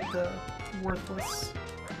when I get the worthless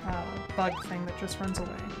bug thing that just runs away.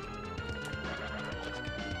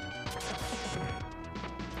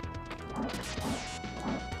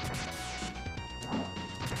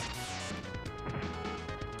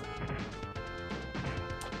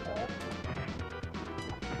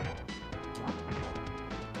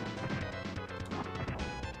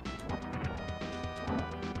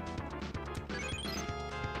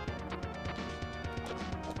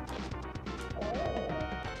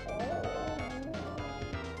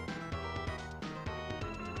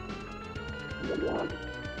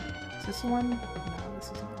 Is this the one? No,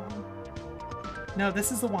 this isn't the one. No,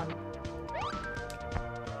 this is the one.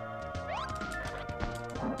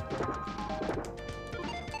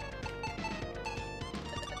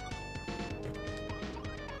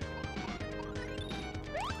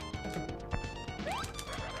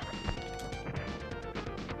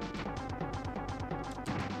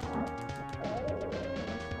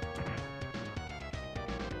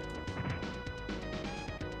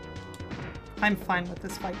 I'm fine with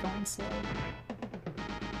this fight going slow.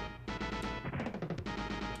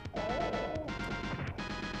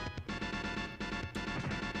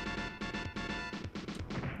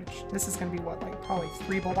 Which, this is gonna be what, like probably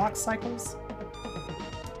 3 bulldog cycles?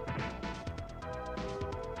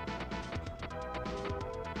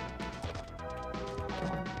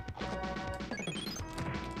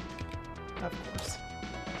 Of course.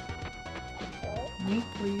 Meat,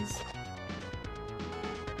 please.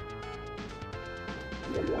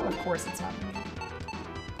 Of course it's not me.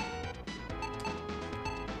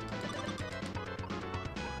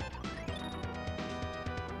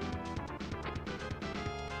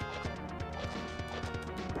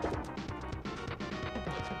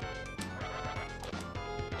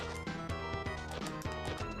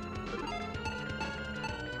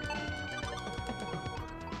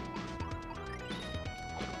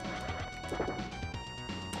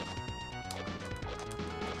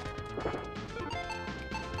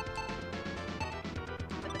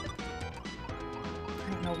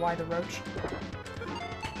 Why the roach?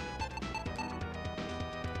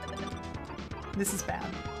 This is bad.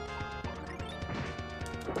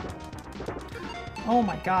 Oh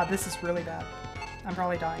my god, this is really bad. I'm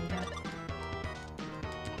probably dying here.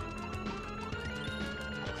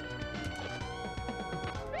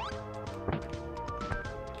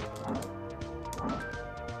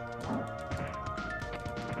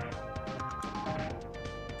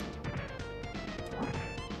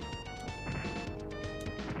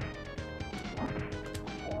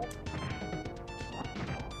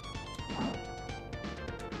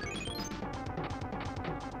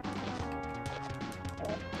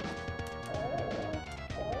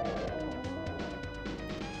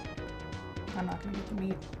 I'm not gonna get the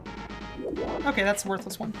meat. Okay, that's a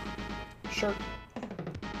worthless one. Sure.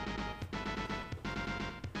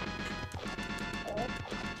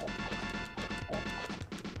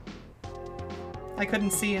 I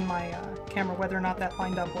couldn't see in my camera whether or not that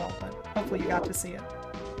lined up well, but hopefully you got to see it.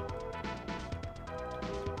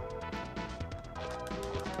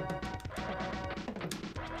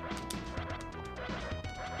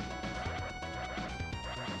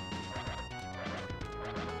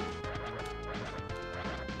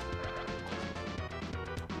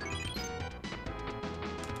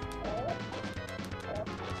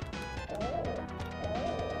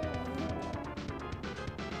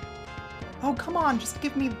 Oh, come on, just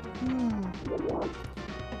give me...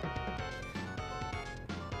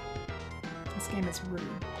 This game is rude.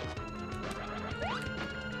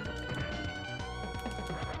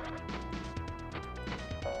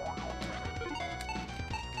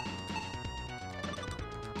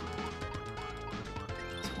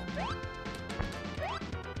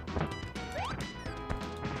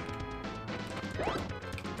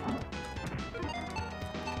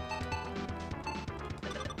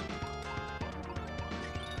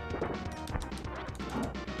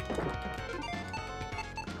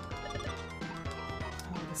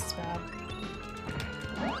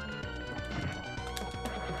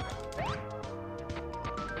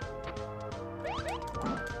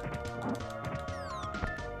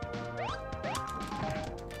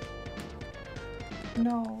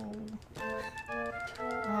 No.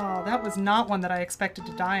 Oh, that was not one that I expected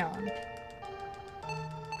to die on.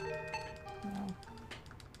 No.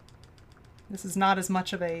 This is not as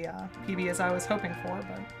much of a PB as I was hoping for,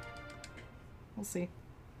 but we'll see.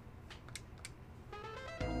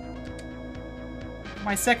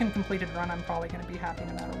 My second completed run, I'm probably going to be happy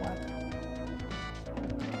no matter what.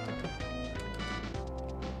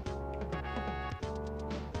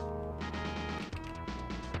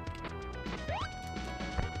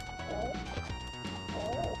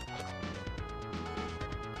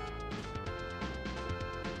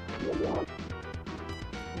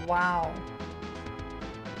 Wow.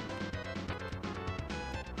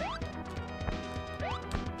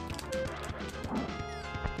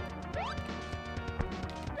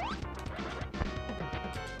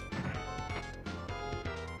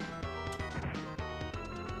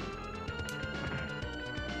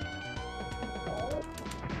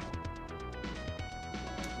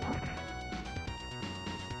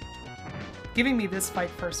 Giving me this fight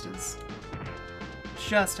first is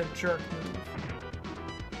just a jerk move.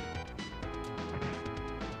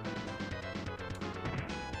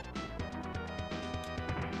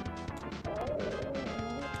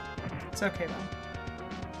 It's okay, though.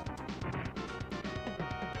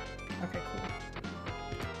 Okay, cool.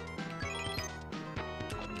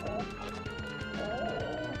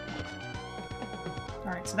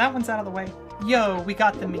 Alright, so that one's out of the way. Yo, we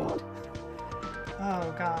got the meat.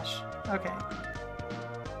 Oh, gosh. Okay.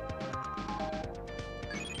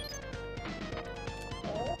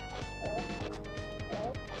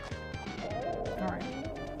 Alright.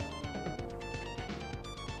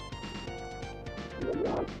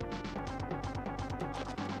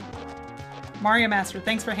 Mario Master,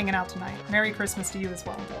 thanks for hanging out tonight. Merry Christmas to you as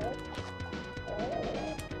well.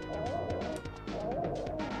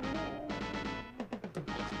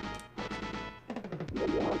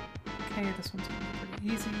 Okay, this one's gonna be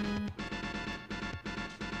pretty easy.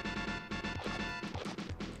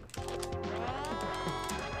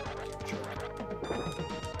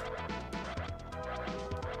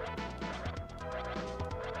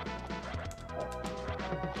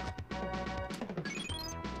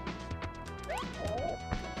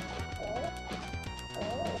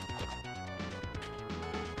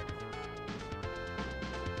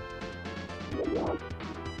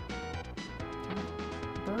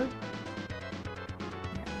 Bird?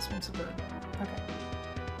 Yeah, this one's a bird. Okay.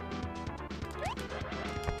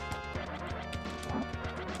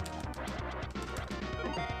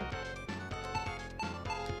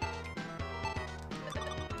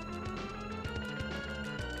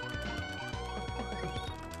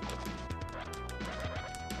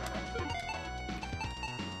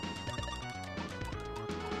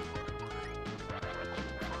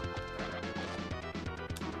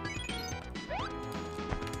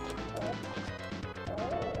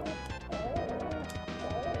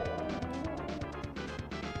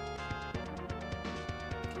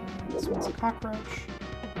 This one's a cockroach.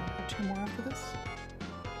 2 more after this.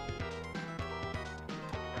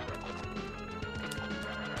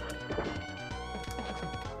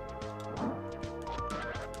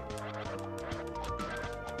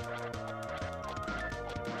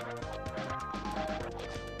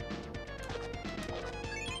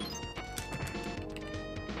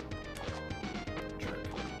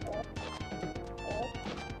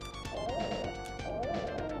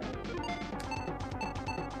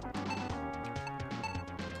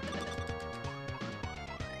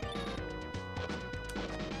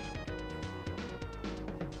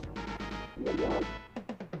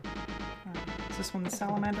 Is this one the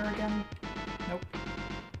salamander again? Nope.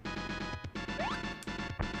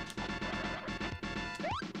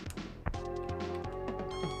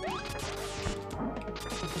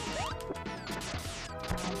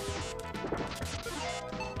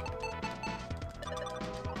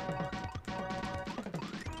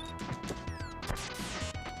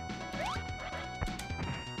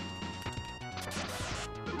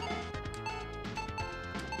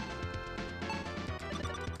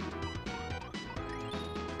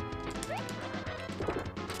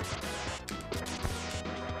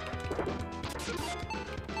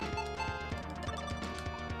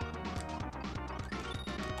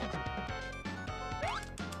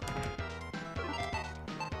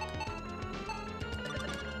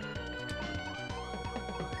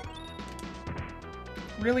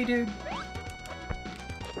 Really, dude?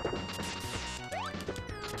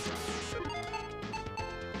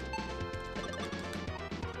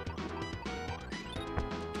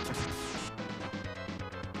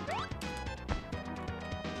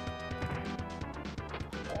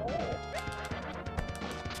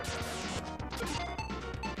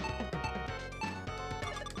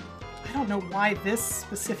 I don't know why this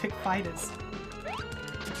specific fight is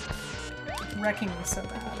wrecking me so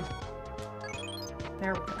bad.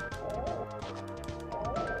 There we go.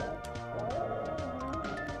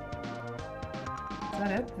 Is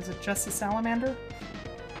that it? Is it just a salamander?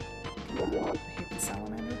 I hate the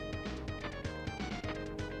salamander.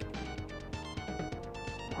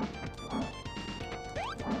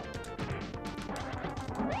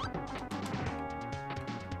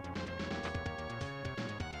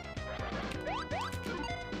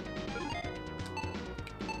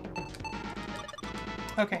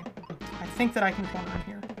 Okay. I think that I can corner him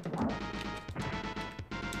here.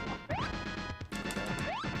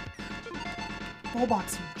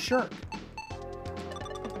 Bullbox, you jerk.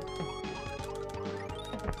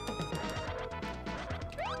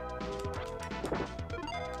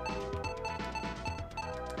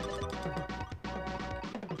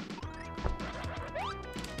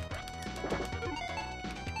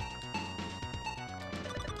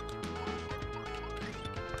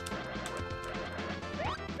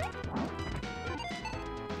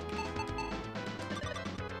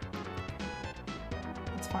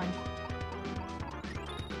 fine.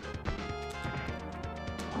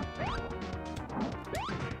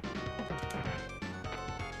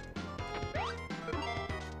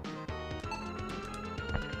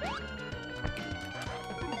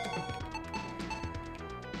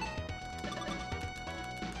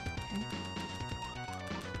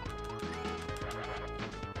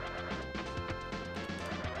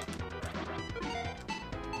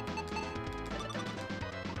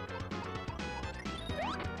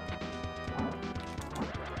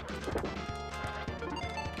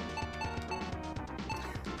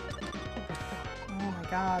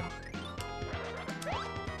 God.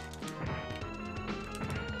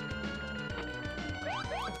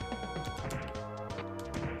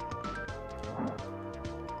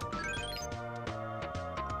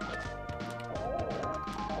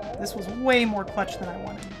 This was way more clutch than I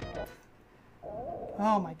wanted.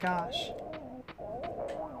 Oh my gosh.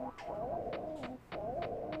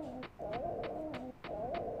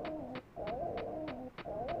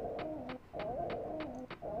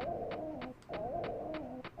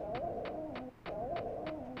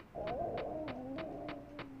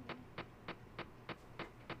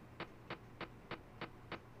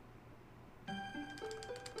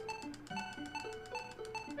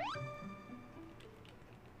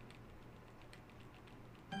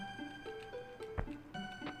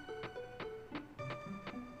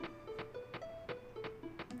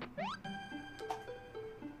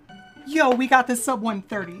 Yo, we got this sub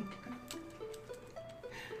 130.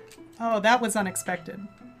 Oh, that was unexpected.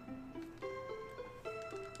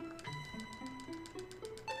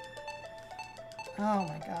 Oh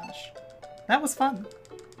my gosh. That was fun.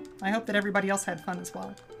 I hope that everybody else had fun as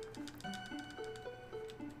well.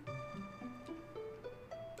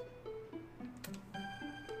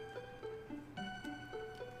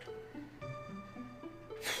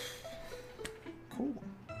 Cool.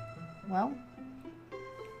 Well.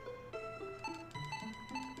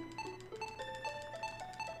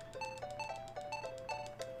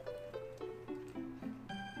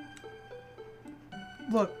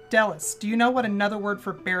 Look, Dallas, do you know what another word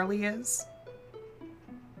for barely is?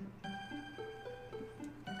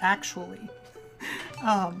 Actually.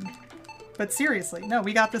 But seriously, no,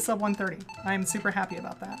 we got this sub 130. I'm super happy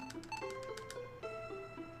about that.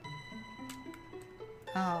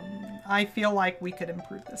 I feel like we could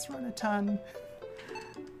improve this run a ton.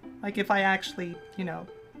 Like if I actually, you know,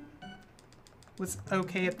 was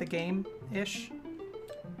okay at the game-ish.